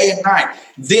it day and night,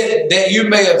 that you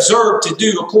may observe to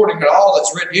do according to all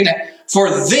that's written in it,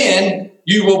 for then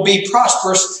you will be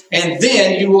prosperous and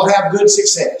then you will have good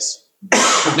success.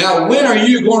 Now, when are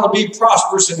you going to be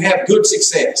prosperous and have good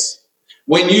success?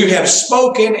 When you have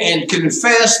spoken and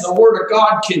confessed the word of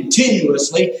God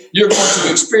continuously, you're going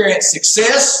to experience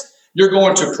success, you're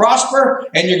going to prosper,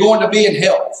 and you're going to be in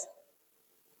health.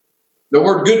 The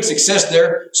word good success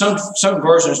there, some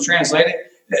versions translate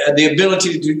it, the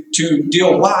ability to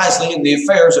deal wisely in the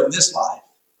affairs of this life.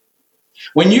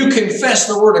 When you confess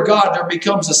the word of God, there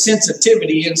becomes a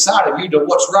sensitivity inside of you to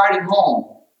what's right and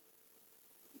wrong.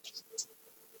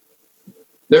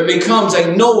 There becomes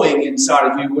a knowing inside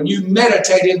of you when you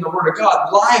meditate in the Word of God.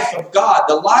 The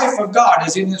life of God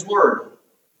is in His Word.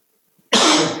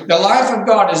 The life of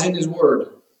God is in His Word.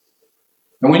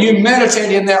 And when you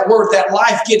meditate in that Word, that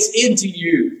life gets into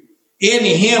you. In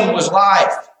Him was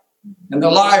life. And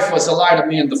the life was the light of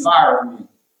men, the fire of men.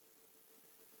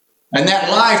 And that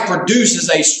life produces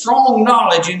a strong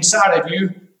knowledge inside of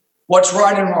you what's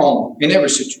right and wrong in every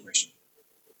situation.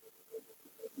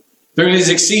 Through His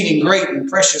exceeding great and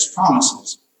precious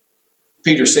promises,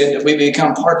 Peter said that we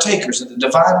become partakers of the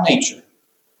divine nature.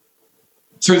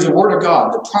 Through the Word of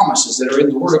God, the promises that are in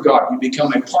the Word of God, you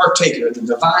become a partaker of the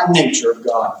divine nature of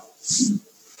God.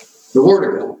 The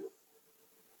Word of God.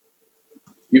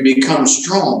 You become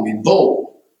strong and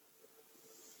bold.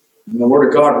 And the Word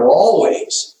of God will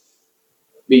always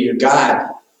be your guide.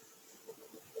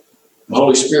 The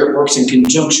Holy Spirit works in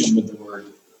conjunction with the Word.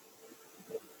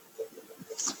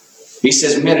 He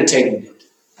says, meditate in it.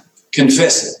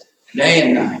 Confess it day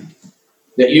and night,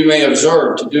 that you may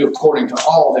observe to do according to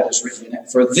all that is written in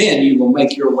it, for then you will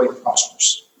make your way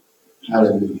prosperous.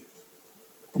 Hallelujah.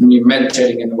 When you're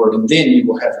meditating in the Word, and then you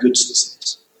will have good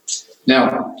success.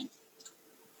 Now,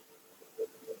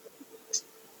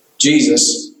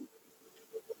 Jesus,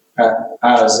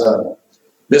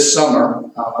 this summer,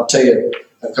 I'll tell you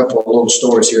a couple of little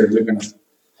stories here, and we're going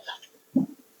to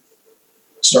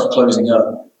start closing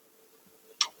up.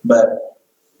 But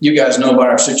you guys know about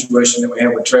our situation that we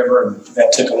had with Trevor, and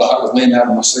that took a lot of wind out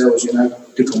of my sails,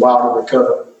 It took a while to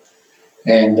recover.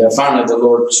 And finally the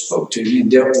Lord spoke to me and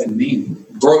dealt with me and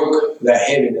broke that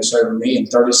heaviness over me in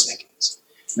 30 seconds.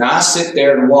 Now I sit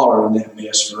there and wallow in that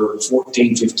mess for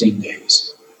 14, 15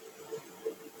 days.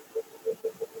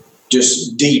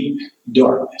 Just deep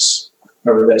darkness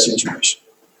over that situation.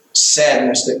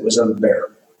 Sadness that was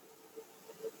unbearable.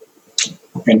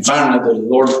 And finally,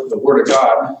 the Word of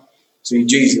God, see,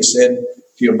 Jesus said,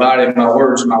 if you abide in my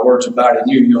words and my words abide in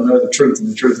you, you'll know the truth, and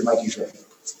the truth will make you free.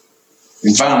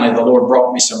 And finally, the Lord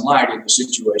brought me some light in the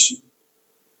situation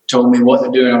told me what to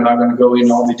do, and I'm not going to go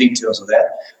into all the details of that,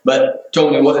 but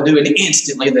told me what to do, and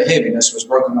instantly the heaviness was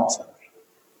broken off of me.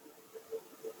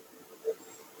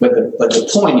 But the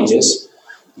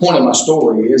point of my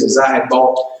story is I had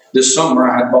bought, this summer,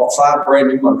 I had bought 5 brand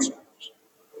new motorcycles.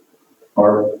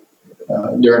 Or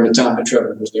during the time that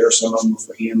Trevor was there, some of them were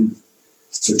for him,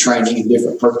 for training and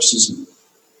different purposes.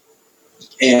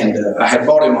 And I had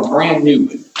bought him a brand new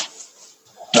one.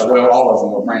 Well, all of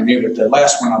them were brand new, but the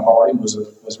last one I bought him was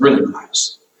really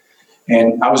nice.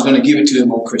 And I was going to give it to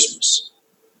him on Christmas.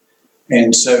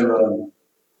 And so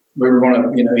we were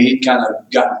going to, he'd kind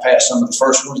of gotten past some of the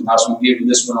first ones, and I was going to give him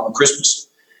this one on Christmas.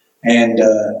 And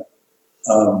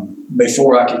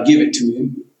before I could give it to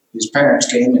him, his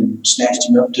parents came and snatched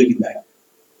him up and took him back.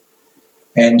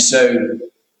 And so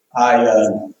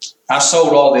I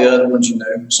sold all the other ones,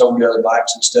 sold the other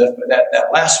bikes and stuff, but that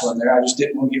last one there, I just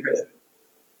didn't want to get rid of it.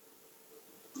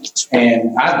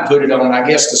 And I put it on, I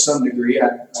guess to some degree, I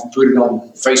put it on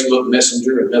Facebook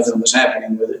Messenger, and nothing was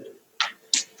happening with it.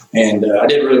 And I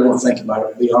didn't really want to think about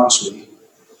it, to be honest with you.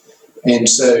 And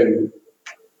so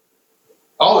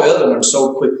all the other ones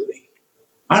sold quickly.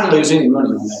 I didn't lose any money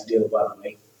on that deal, by the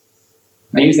way.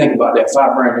 Now you think about that,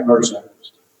 5 brand new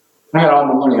motorcycles. I got all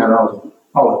my money out of them.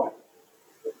 All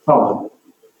of it.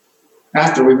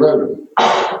 After we rode them.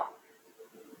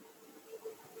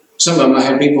 Some of them I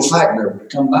had people fighting over to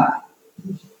come by.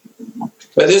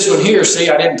 But this one here, see,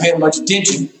 I didn't pay much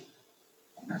attention.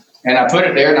 And I put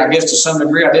it there, and I guess to some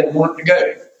degree I didn't want it to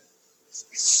go.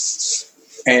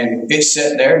 And it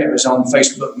sat there, and it was on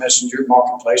Facebook Messenger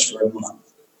Marketplace for a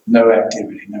month. No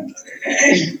activity, no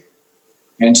nothing.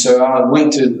 And so I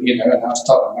went to, and I was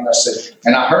talking, and I said,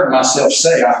 and I heard myself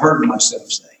say,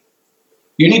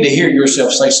 you need to hear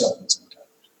yourself say something sometimes.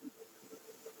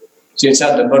 See, it's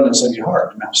out of the abundance of your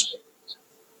heart, the mouth speaks.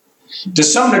 To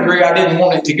some degree, I didn't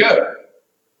want it to go.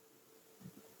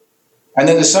 And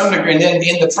then to some degree, and then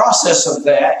in the process of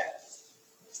that,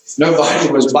 nobody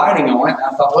was biting on it. And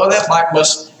I thought, well, that bike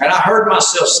must, and I heard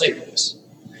myself say this.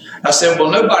 I said,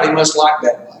 well, nobody must like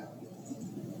that bike.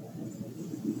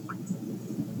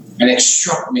 And it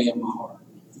struck me in my heart.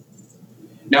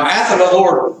 Now, after the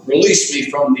Lord released me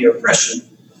from the oppression,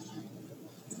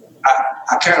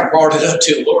 I kind of brought it up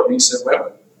to the Lord, and He said,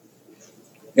 well,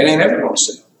 it ain't ever going to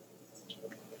sell.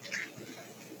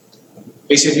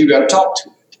 He said, you got to talk to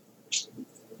it.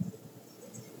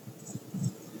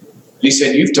 He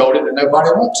said, you've told it that nobody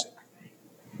wants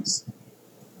it.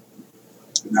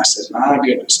 And I said, my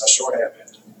goodness, I sure have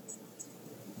it.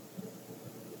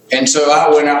 And so I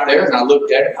went out there and I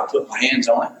looked at it, and I put my hands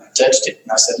on it, and I touched it,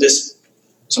 and I said, listen,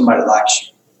 somebody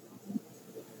likes you.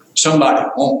 Somebody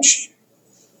wants you.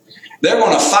 They're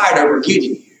going to fight over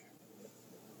getting you.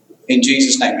 In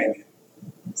Jesus' name, amen.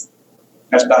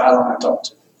 That's about how long I talked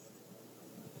to them.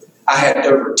 I had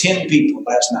over 10 people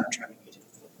last night trying to get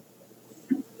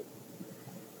it.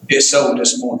 It sold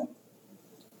this morning.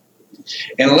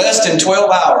 In less than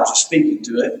 12 hours of speaking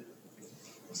to it,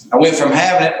 I went from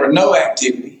having it with no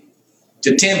activity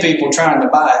to 10 people trying to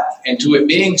buy it, and to it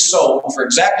being sold for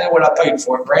exactly what I paid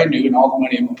for it, brand new, and all the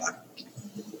money in my pocket.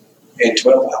 In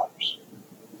 12 hours.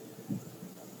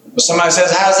 But somebody says,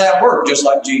 how does that work? Just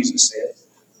like Jesus said.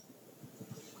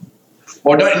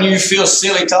 Well, don't you feel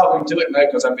silly talking to it? No,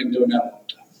 because I've been doing that a long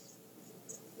time.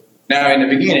 Now, in the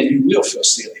beginning, you will feel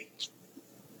silly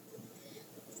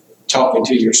talking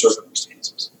to your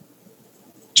circumstances,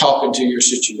 talking to your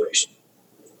situation.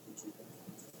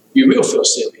 You will feel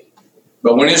silly.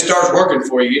 But when it starts working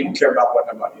for you, you don't care about what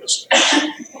nobody else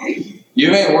thinks.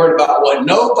 You ain't worried about what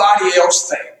nobody else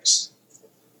thinks.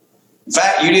 In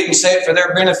fact, you didn't say it for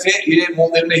their benefit. You didn't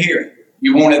want them to hear it.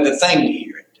 You wanted the thing to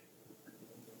hear it.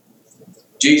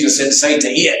 Jesus said, say to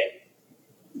it.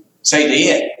 Say to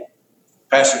it.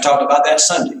 Pastor talked about that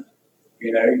Sunday.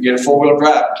 You get a 4-wheel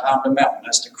drive and climb the mountain.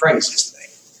 That's the craziest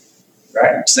thing.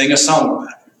 Right? Sing a song about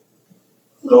it.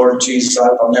 Lord Jesus,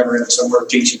 I'm never in somewhere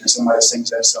teaching and somebody sings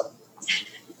that song.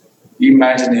 You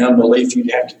imagine the unbelief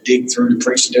you'd have to dig through to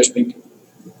preach to those people.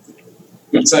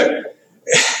 So,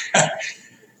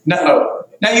 no.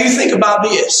 Now you think about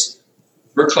this.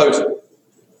 We're closing.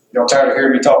 Y'all tired of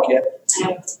hearing me talk yet?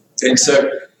 And so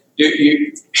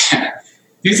you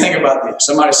think about this.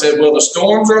 Somebody said, well, the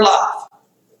storms of life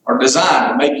are designed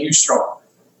to make you strong.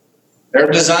 They're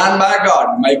designed by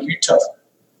God to make you tougher.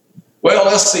 Well,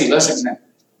 let's see. Let's examine.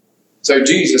 So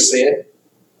Jesus said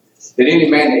that any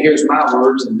man that hears my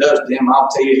words and does them, I'll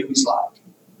tell you who he's like.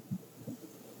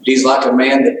 He's like a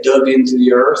man that dug into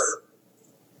the earth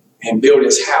and built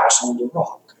his house on the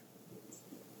rock.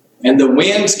 And the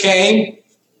winds came,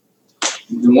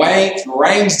 the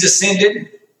rains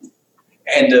descended,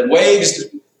 and the waves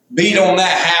beat on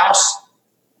that house,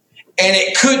 and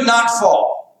it could not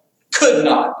fall. Could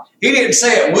not. He didn't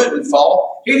say it wouldn't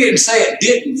fall. He didn't say it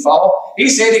didn't fall. He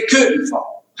said it couldn't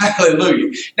fall.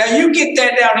 Hallelujah. Now you get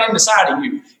that down inside of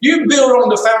you. You build on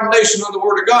the foundation of the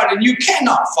Word of God, and you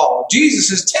cannot fall.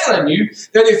 Jesus is telling you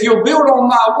that if you'll build on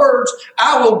my words,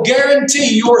 I will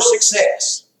guarantee your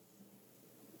success.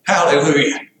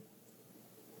 Hallelujah.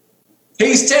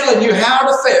 He's telling you how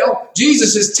to fail.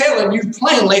 Jesus is telling you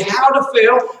plainly how to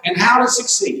fail and how to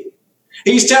succeed.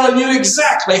 He's telling you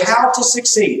exactly how to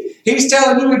succeed. He's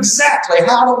telling you exactly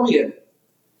how to win.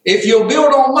 If you'll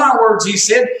build on my words, he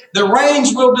said, the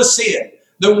rains will descend.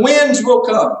 The winds will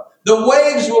come. The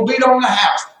waves will beat on the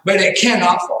house. But it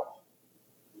cannot fall.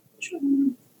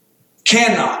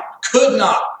 Cannot. Could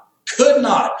not. Could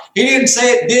not. He didn't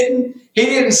say it didn't. He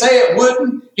didn't say it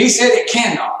wouldn't. He said it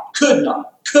cannot. Could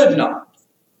not. Could not.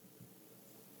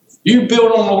 You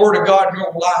build on the Word of God and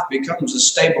your life becomes as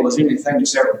stable as anything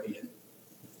that's ever been.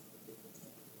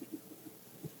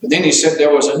 But then he said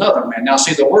there was another man. Now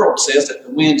see, the world says that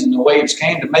the winds and the waves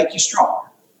came to make you stronger.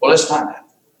 Well, let's find out.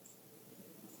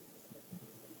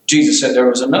 Jesus said there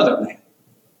was another man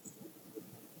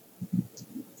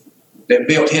that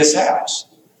built his house,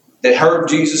 that heard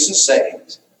Jesus'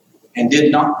 sayings, and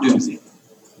did not do them.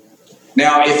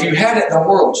 Now, if you had it the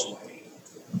world's way,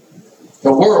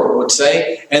 the world would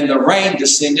say, and the rain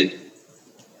descended,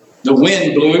 the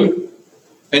wind blew,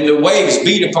 and the waves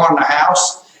beat upon the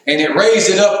house, and it raised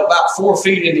it up about 4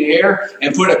 feet in the air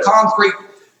and put a concrete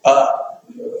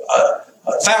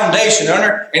foundation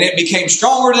under it, and it became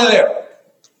stronger than ever.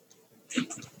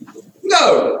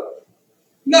 No,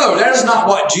 that is not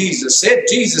what Jesus said.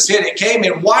 Jesus said it came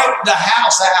and wiped the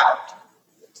house out.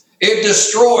 It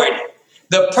destroyed it.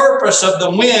 The purpose of the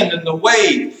wind and the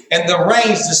wave and the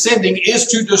rains descending is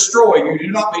to destroy you. Do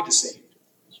not be deceived.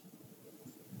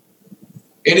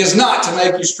 It is not to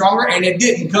make you stronger, and it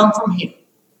didn't come from him.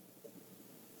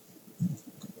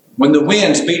 When the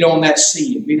winds beat on that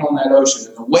sea and beat on that ocean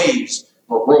and the waves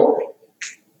were roaring,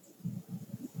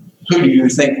 who do you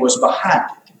think was behind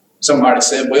it? Somebody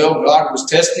said, well, God was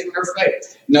testing their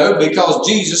faith. No, because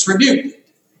Jesus rebuked it.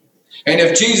 And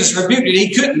if Jesus rebuked it,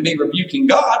 he couldn't be rebuking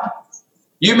God.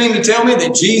 You mean to tell me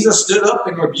that Jesus stood up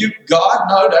and rebuked God?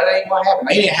 No, that ain't what happened.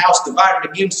 Any house divided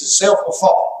against itself will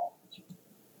fall.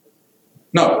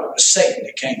 No, it was Satan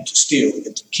that came to steal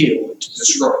and to kill and to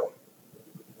destroy.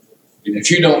 And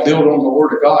if you don't build on the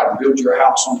Word of God and build your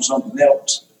house on something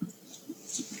else,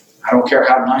 I don't care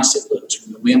how nice it looks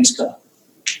when the winds come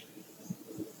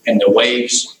and the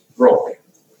waves roar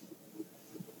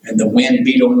and the wind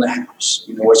beat on the house.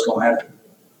 You know what's going to happen?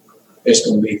 It's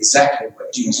going to be exactly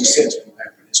what Jesus said is going to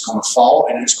happen. It's going to fall,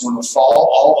 and it's going to fall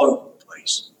all over the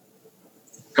place.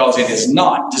 Because it is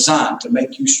not designed to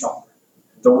make you stronger.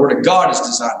 The Word of God is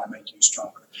designed to make you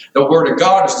stronger. The Word of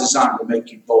God is designed to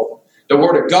make you bold. The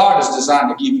Word of God is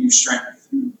designed to give you strength.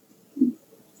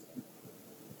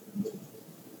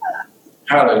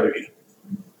 Hallelujah.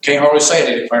 Can't hardly say it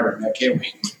any better than that, can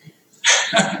we?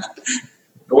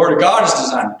 The Word of God is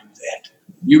designed to do that.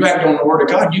 You act on the Word of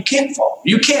God, you can't fall.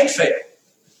 You can't fail.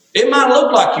 It might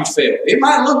look like you fail. It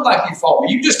might look like you fall, but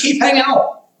you just keep hanging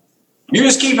on. You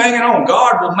just keep hanging on.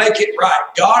 God will make it right.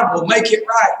 God will make it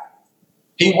right.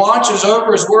 He watches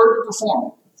over His Word to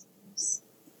perform it.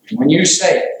 And when you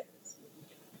say it,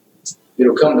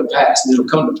 it'll come to pass. And it'll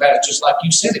come to pass just like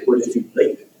you said it would if you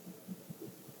believe it.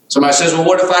 Somebody says, well,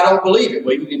 what if I don't believe it?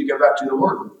 Well, you need to go back to the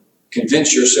Word.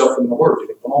 Convince yourself in the Word that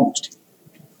it belongs to you.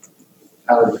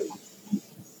 Hallelujah.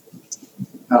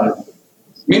 Hallelujah.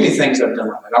 Many things I've done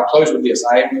like that. I'll close with this.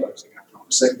 I am closing. I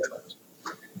promise. Second close.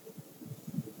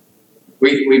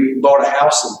 We bought a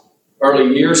house in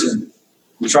early years, and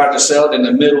we tried to sell it in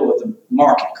the middle of the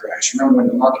market crash. Remember when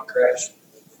the market crashed?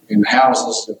 And the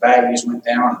houses, the values went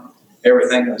down.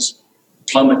 Everything was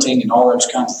plummeting and all those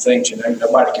kinds of things. You know,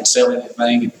 nobody could sell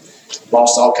anything, and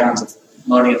lost all kinds of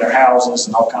money in their houses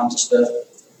and all kinds of stuff.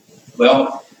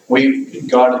 Well,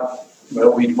 we'd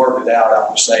worked it out, I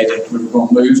would say, that we were going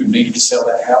to move and needed to sell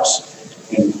that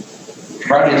house. And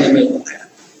right in the middle of that.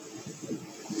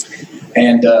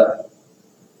 And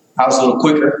I was a little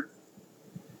quicker.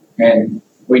 And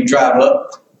we'd drive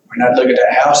up, and I'd look at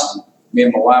that house, and me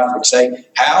and my wife would say,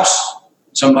 house,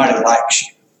 somebody likes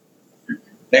you.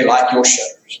 They like your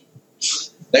shutters.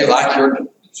 They like your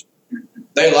doors.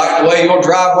 They like the way your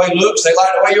driveway looks. They like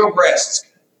the way your grass is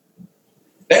cut.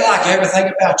 They like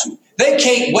everything about you. They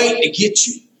can't wait to get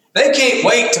you. They can't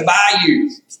wait to buy you.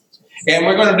 And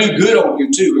we're going to do good on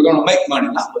you too. We're going to make money,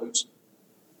 not lose.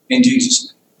 In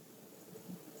Jesus' name.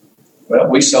 Well,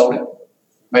 we sold it.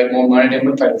 Made more money than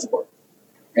we paid for it.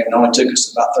 And it only took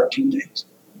us about 13 days.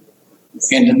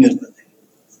 in the middle of it.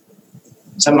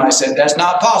 Somebody said, that's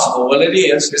not possible. Well, it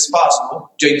is. It's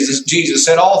possible. Jesus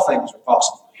said all things are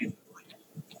possible.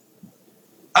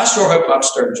 I sure hope I've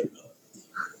stirred you up.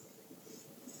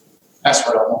 That's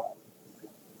what I want.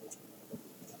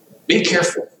 Be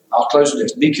careful. I'll close with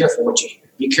this. Be careful what you hear.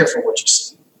 Be careful what you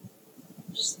see.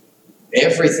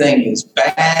 Everything is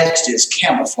badged, is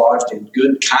camouflaged in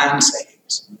good, kind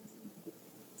sayings.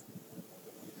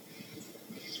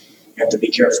 You have to be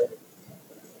careful.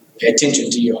 Pay attention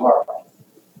to your heart.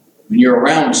 When you're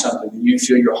around something and you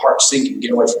feel your heart sinking,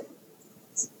 get away from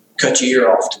it. Cut your ear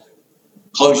off to it.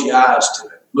 Close your eyes to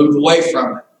it. Move away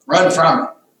from it. Run from it.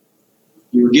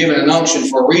 You were given an unction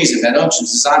for a reason. That unction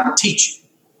is designed to teach you.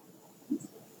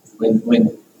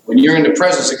 When you're in the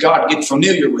presence of God, get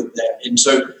familiar with that. And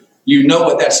so you know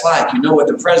what that's like. You know what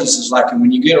the presence is like. And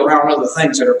when you get around other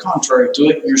things that are contrary to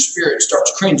it, your spirit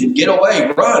starts cringing. Get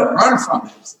away. Run from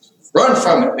it. Run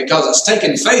from it, because it's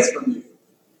taking faith from you.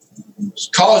 It's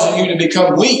causing you to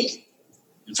become weak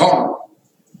and vulnerable.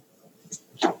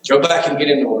 Go back and get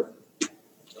in the Word.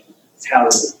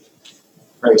 Hallelujah.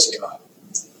 Praise God.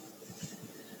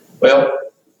 Well,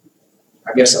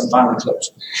 I guess I'm finally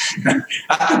closing.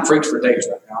 I can preach for days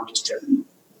right now. I'm just telling you.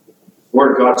 The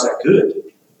Word of God is that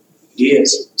good. It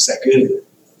is. It's that good.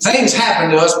 Things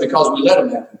happen to us because we let them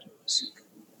happen to us.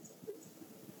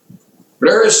 But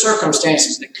there is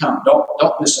circumstances that come.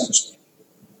 Don't misunderstand.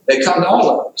 They come to all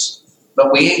of us.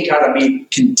 But we ain't got to be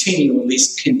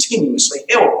continuously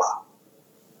held by.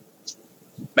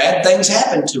 Bad things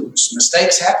happen to us.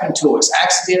 Mistakes happen to us.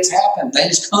 Accidents happen.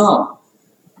 Things come.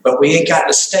 But we ain't got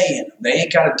to stay in them. They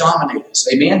ain't got to dominate us.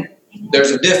 Amen?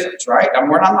 There's a difference, right? I'm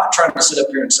not trying to sit up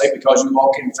here and say because you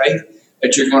walk in faith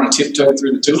that you're going to tiptoe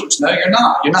through the tulips. No, you're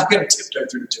not. You're not going to tiptoe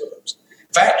through the tulips.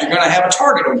 In fact, you're going to have a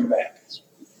target on your back.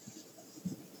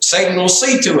 Satan will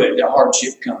see to it that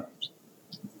hardship comes.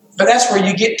 But that's where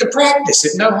you get to practice.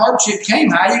 If no hardship came,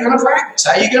 how are you going to practice?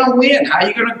 How are you going to win? How are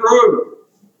you going to grow?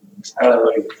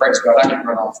 Hallelujah. Praise God. I can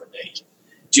run on for days.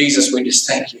 Jesus, we just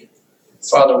thank you.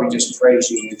 Father, we just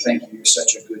praise you. We thank you. You're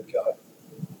such a good God.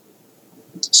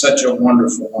 Such a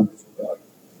wonderful, wonderful God.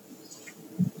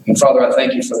 And Father, I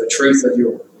thank you for the truth of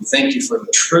your word. We thank you for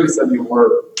the truth of your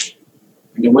word.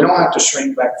 And we don't have to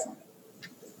shrink back from it.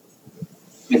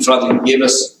 And Father, you give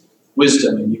us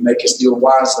wisdom and you make us deal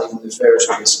wisely in the affairs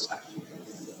of this life.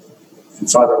 And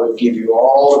Father, we give you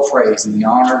all the praise and the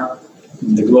honor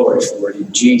and the glory for it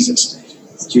in Jesus' name.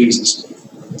 In Jesus'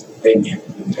 name. Amen.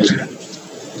 Amen.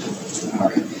 All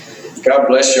right. God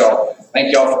bless y'all.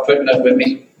 Thank y'all for putting up with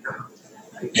me.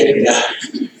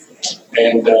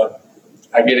 And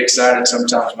I get excited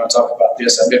sometimes when I talk about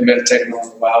this. I've been meditating on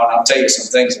it a while, and I'll tell you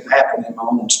some things that happened in my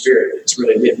own spirit. It's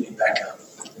really lit me back up.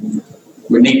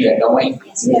 We need that, don't we?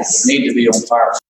 Yes. We need to be on fire.